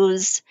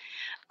who's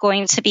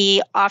going to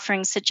be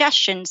offering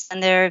suggestions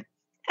and their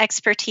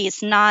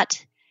expertise,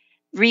 not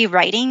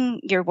rewriting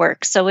your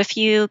work. So if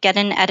you get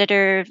an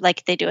editor,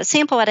 like they do a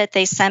sample edit,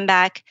 they send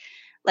back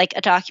like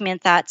a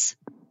document that's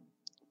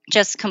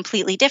just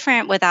completely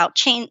different without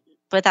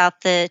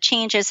the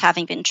changes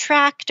having been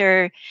tracked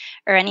or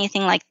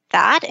anything like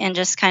that, and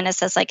just kind of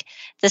says like,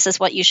 this is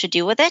what you should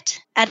do with it.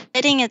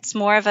 Editing, it's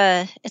more of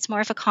a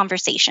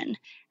conversation.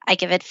 I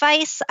give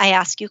advice, I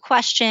ask you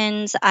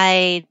questions,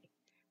 I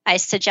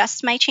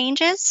suggest my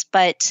changes,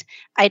 but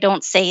I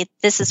don't say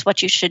this is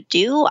what you should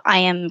do. I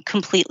am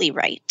completely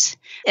right.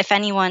 If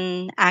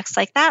anyone acts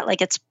like that,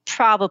 like it's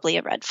probably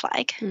a red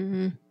flag.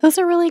 Mm-hmm. Those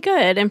are really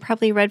good, and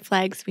probably red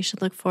flags we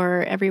should look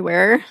for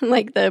everywhere.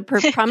 Like the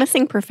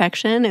promising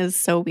perfection is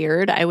so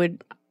weird. I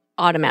would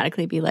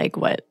automatically be like,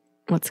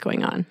 what's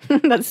going on?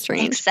 That's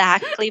strange.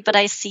 Exactly. But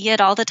I see it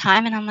all the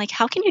time and I'm like,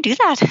 how can you do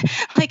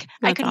that? Like,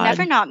 I could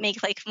never not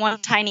make like one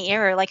tiny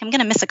error. Like I'm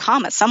going to miss a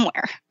comma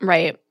somewhere.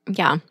 Right.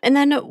 Yeah. And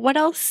then what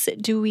else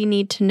do we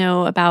need to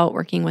know about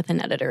working with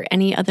an editor?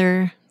 Any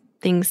other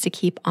things to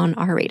keep on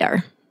our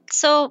radar?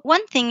 So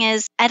one thing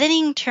is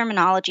editing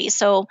terminology.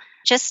 So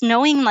just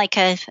knowing like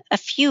a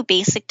few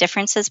basic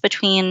differences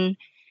between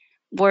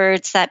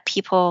words that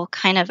people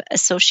kind of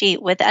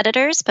associate with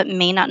editors, but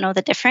may not know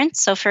the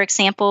difference. So for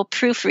example,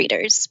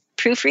 proofreaders.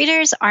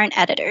 Proofreaders aren't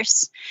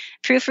editors.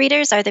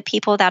 Proofreaders are the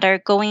people that are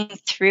going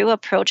through a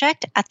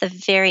project at the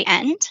very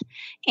end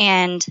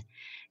and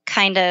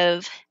kind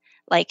of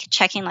like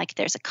checking like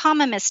there's a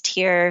comma missed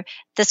here,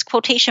 this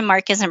quotation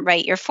mark isn't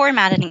right, your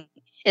formatting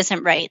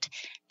isn't right,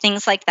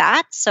 things like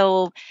that.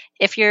 So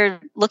if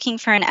you're looking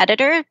for an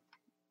editor,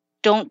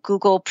 don't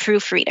Google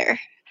proofreader,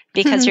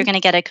 because you're going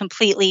to get a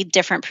completely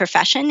different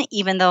profession,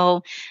 even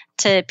though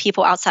to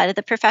people outside of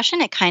the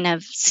profession, it kind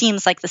of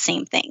seems like the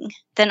same thing.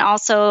 Then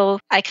also,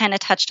 I kind of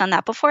touched on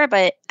that before,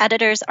 but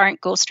editors aren't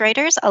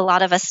ghostwriters. A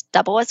lot of us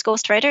double as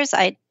ghostwriters.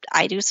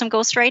 I do some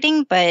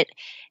ghostwriting, but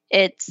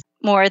it's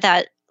more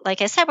that,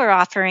 like I said, we're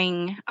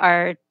offering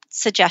our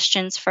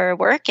suggestions for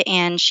work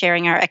and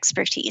sharing our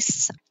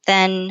expertise.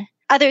 Then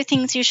other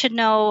things you should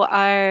know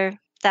are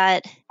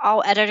that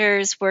all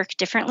editors work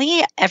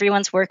differently.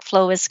 Everyone's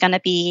workflow is going to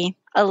be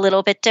a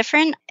little bit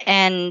different.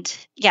 And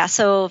yeah,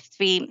 so if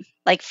we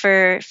like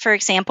for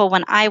example,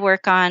 when I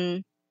work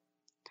on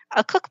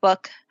a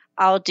cookbook,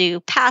 I'll do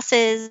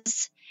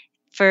passes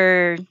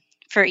for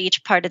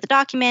each part of the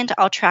document.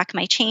 I'll track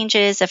my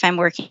changes. If I'm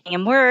working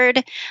in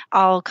Word,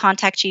 I'll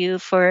contact you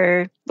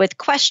with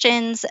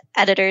questions.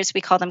 Editors,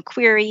 we call them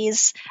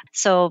queries.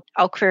 So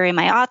I'll query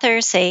my author,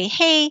 say,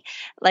 hey,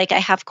 like I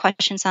have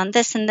questions on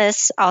this and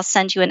this. I'll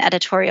send you an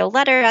editorial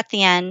letter at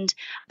the end,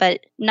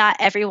 but not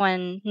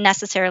everyone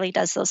necessarily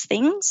does those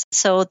things.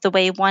 So the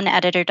way one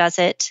editor does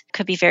it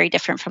could be very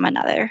different from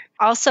another.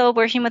 Also,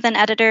 working with an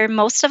editor,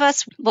 most of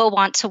us will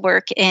want to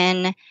work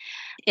in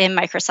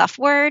Microsoft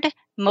Word.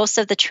 Most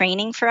of the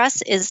training for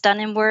us is done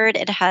in Word.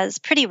 It has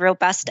pretty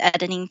robust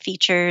editing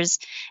features.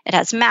 It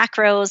has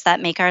macros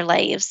that make our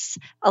lives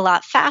a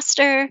lot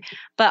faster.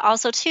 But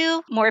also,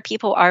 too, more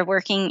people are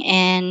working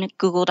in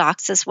Google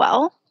Docs as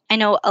well. I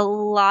know a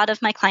lot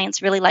of my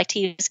clients really like to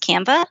use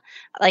Canva.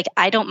 Like,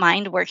 I don't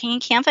mind working in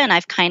Canva, and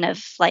I've kind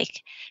of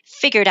like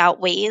figured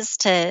out ways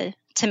to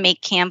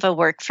make Canva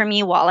work for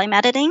me while I'm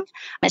editing.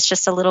 It's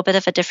just a little bit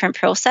of a different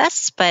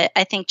process, but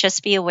I think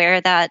just be aware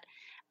that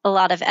a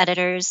lot of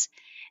editors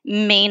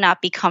may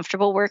not be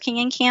comfortable working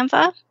in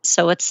Canva.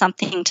 So it's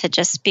something to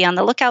just be on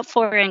the lookout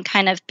for and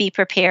kind of be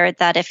prepared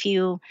that if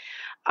you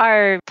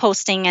are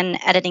posting an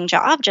editing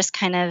job, just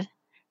kind of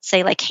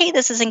say like, hey,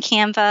 this is in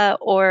Canva,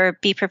 or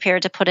be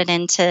prepared to put it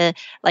into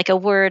like a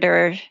Word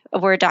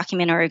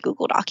document or a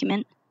Google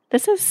document.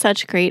 This is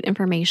such great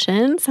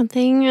information,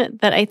 something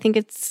that I think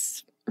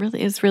is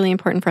really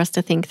important for us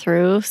to think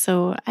through.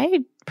 So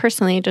I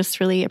personally just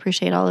really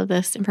appreciate all of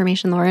this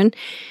information, Lauren.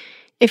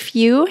 If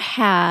you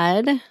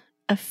had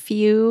a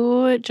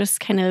few just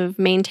kind of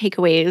main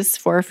takeaways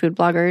for food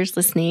bloggers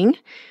listening,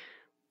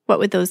 what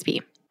would those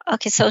be?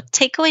 Okay, so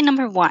takeaway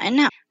number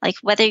one, like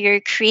whether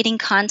you're creating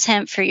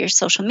content for your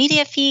social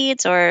media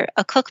feeds or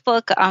a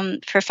cookbook,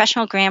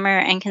 professional grammar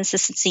and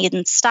consistency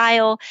in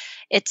style,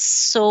 it's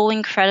so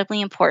incredibly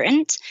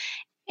important.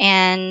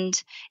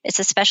 And it's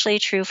especially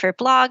true for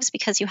blogs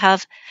because you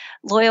have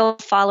loyal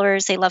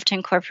followers. They love to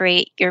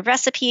incorporate your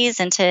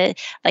recipes into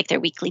like their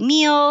weekly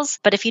meals.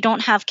 But if you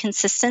don't have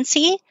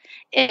consistency,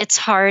 it's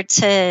hard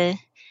to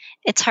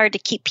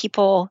keep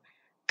people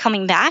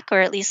coming back, or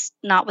at least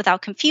not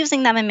without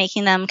confusing them and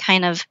making them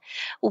kind of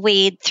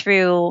wade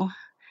through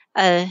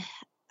a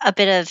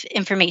bit of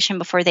information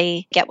before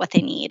they get what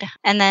they need.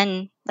 And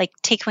then like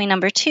takeaway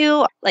number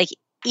two, like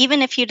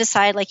even if you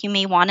decide like you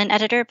may want an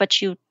editor,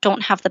 but you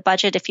don't have the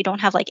budget, if you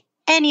don't have like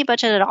any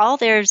budget at all,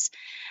 there's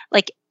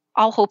like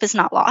all hope is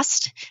not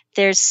lost.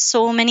 There's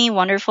so many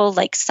wonderful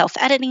like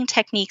self-editing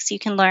techniques you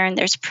can learn.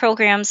 There's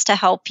programs to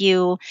help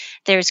you.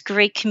 There's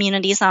great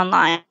communities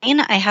online.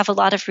 I have a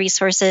lot of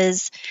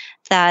resources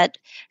that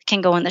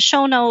can go in the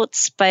show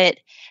notes, but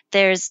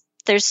there's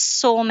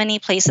so many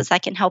places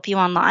that can help you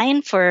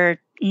online for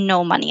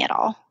no money at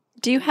all.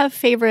 Do you have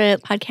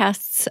favorite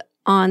podcasts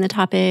on the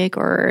topic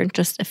or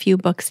just a few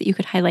books that you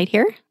could highlight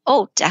here?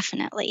 Oh,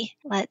 definitely.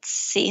 Let's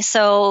see.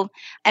 So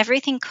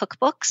Everything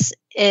Cookbooks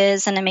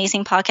is an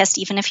amazing podcast.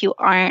 Even if you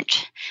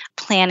aren't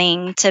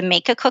planning to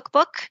make a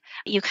cookbook,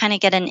 you kind of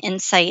get an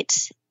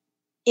insight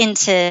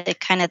into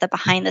kind of the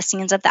behind the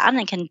scenes of that, and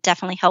it can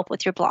definitely help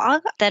with your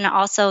blog. Then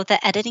also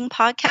the Editing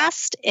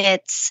Podcast.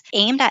 It's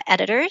aimed at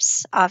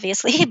editors,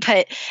 obviously,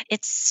 but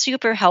it's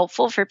super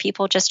helpful for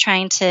people just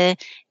trying to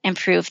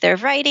improve their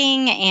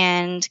writing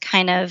and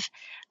kind of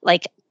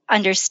like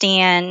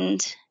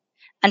understand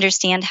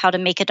how to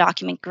make a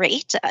document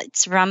great.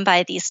 It's run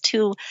by these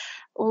two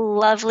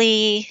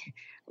lovely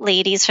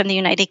ladies from the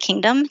United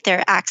Kingdom.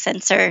 Their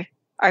accents are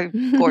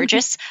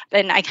gorgeous,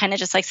 and I kind of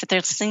just like sit there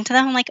listening to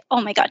them. I'm like,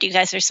 oh my God, you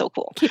guys are so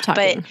cool. Keep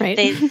talking, but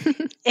right?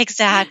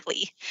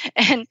 Exactly.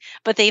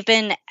 But they've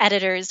been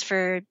editors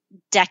for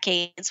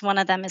decades. One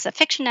of them is a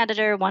fiction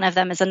editor. One of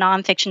them is a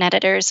nonfiction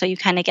editor. So you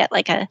kind of get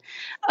like a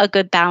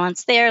good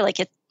balance there. Like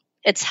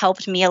it's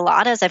helped me a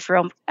lot as I've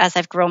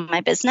grown my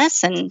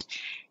business. And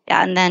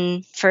yeah, and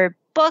then for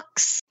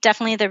books,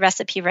 definitely the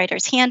Recipe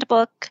Writer's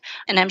Handbook.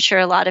 And I'm sure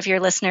a lot of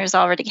your listeners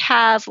already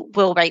have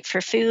Will Write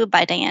for Food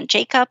by Diane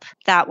Jacob.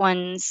 That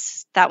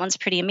one's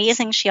pretty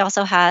amazing. She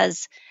also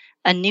has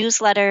a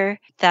newsletter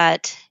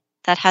that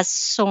has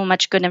so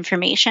much good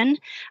information.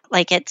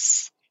 Like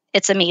it's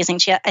amazing.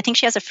 I think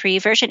she has a free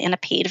version and a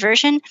paid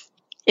version.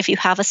 If you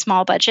have a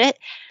small budget,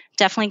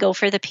 definitely go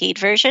for the paid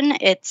version.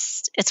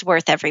 It's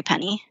worth every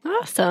penny.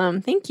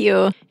 Awesome. Thank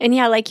you. And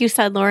yeah, like you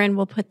said, Lauren,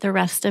 we'll put the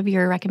rest of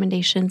your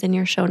recommendations in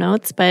your show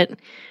notes, but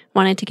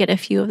wanted to get a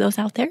few of those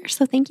out there.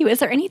 So thank you. Is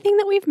there anything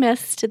that we've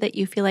missed that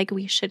you feel like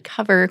we should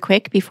cover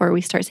quick before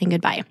we start saying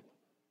goodbye?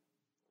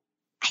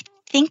 I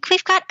think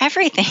we've got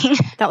everything.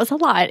 That was a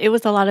lot. It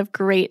was a lot of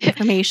great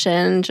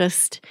information,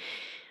 just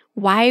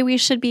why we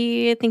should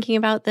be thinking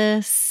about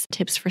this,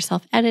 tips for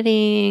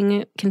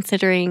self-editing,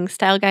 considering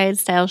style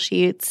guides, style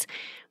sheets,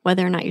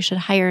 whether or not you should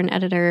hire an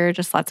editor,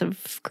 just lots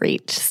of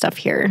great stuff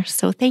here.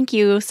 So thank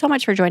you so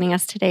much for joining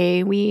us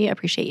today. We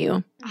appreciate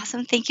you.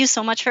 Awesome. Thank you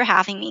so much for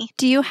having me.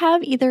 Do you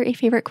have either a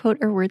favorite quote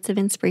or words of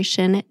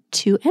inspiration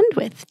to end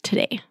with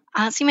today?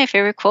 Honestly, my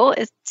favorite quote,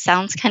 it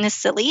sounds kind of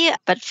silly,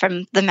 but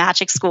from the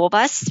Magic School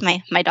Bus.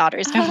 My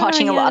daughter's been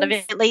watching a lot of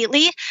it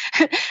lately.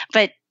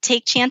 But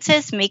take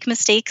chances, make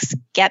mistakes,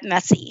 get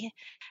messy.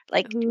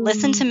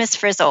 Listen to Miss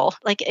Frizzle.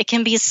 It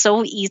can be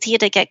so easy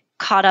to get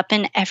caught up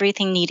in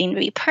everything needing to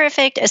be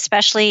perfect,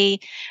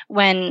 especially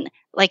when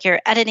you're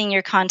editing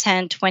your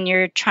content, when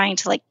you're trying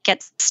to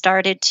get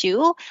started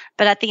too.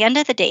 But at the end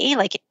of the day,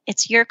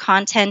 it's your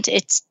content,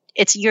 it's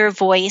your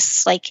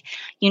voice.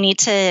 You need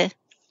to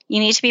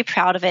be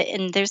proud of it,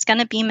 and there's going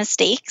to be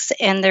mistakes,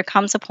 and there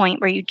comes a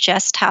point where you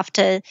just have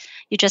to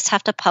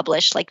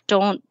publish.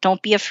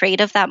 Don't be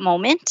afraid of that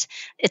moment.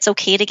 It's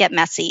okay to get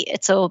messy.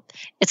 It's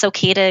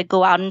okay to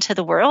go out into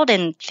the world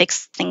and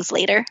fix things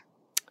later.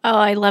 Oh,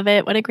 I love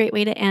it. What a great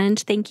way to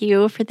end. Thank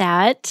you for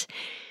that.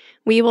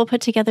 We will put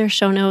together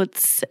show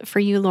notes for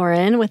you,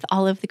 Lauren, with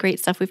all of the great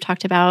stuff we've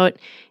talked about.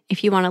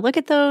 If you want to look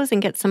at those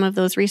and get some of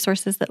those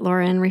resources that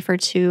Lauren referred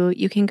to,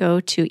 you can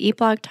go to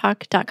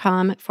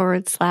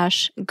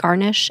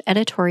eatblogtalk.com/garnish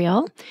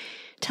editorial.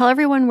 Tell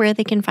everyone where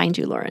they can find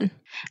you, Lauren.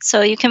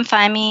 So you can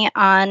find me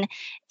on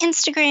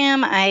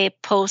Instagram. I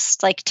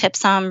post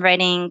tips on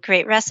writing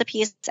great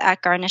recipes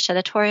at Garnish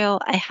Editorial.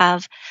 I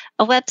have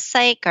a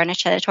website,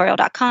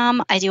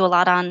 garnisheditorial.com. I do a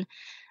lot on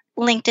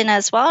LinkedIn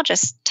as well.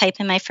 Just type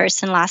in my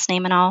first and last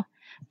name and I'll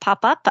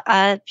pop up.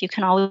 You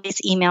can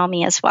always email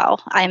me as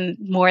well. I'm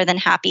more than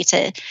happy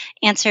to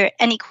answer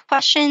any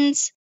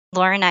questions.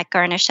 Lauren at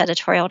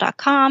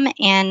garnisheditorial.com.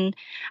 And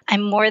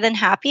I'm more than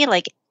happy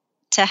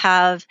to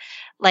have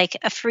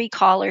a free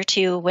call or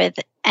two with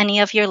any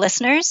of your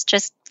listeners.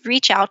 Just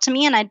reach out to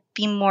me and I'd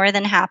be more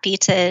than happy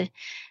to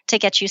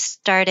get you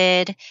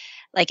started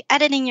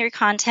editing your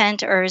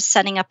content or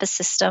setting up a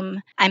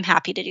system. I'm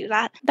happy to do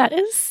that. That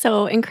is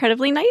so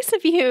incredibly nice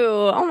of you.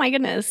 Oh my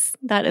goodness.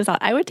 That is,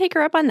 I would take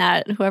her up on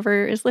that,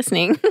 whoever is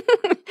listening.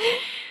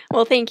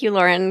 Well, thank you,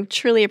 Lauren.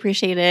 Truly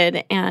appreciate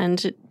it.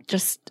 And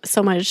just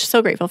so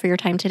grateful for your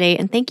time today.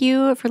 And thank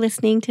you for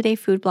listening today,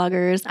 food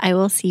bloggers. I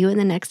will see you in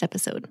the next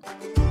episode.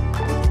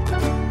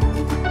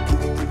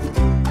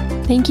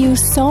 Thank you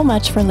so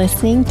much for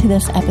listening to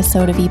this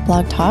episode of Eat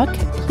Blog Talk.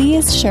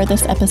 Please share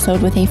this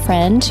episode with a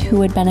friend who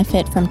would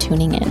benefit from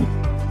tuning in.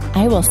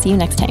 I will see you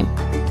next time.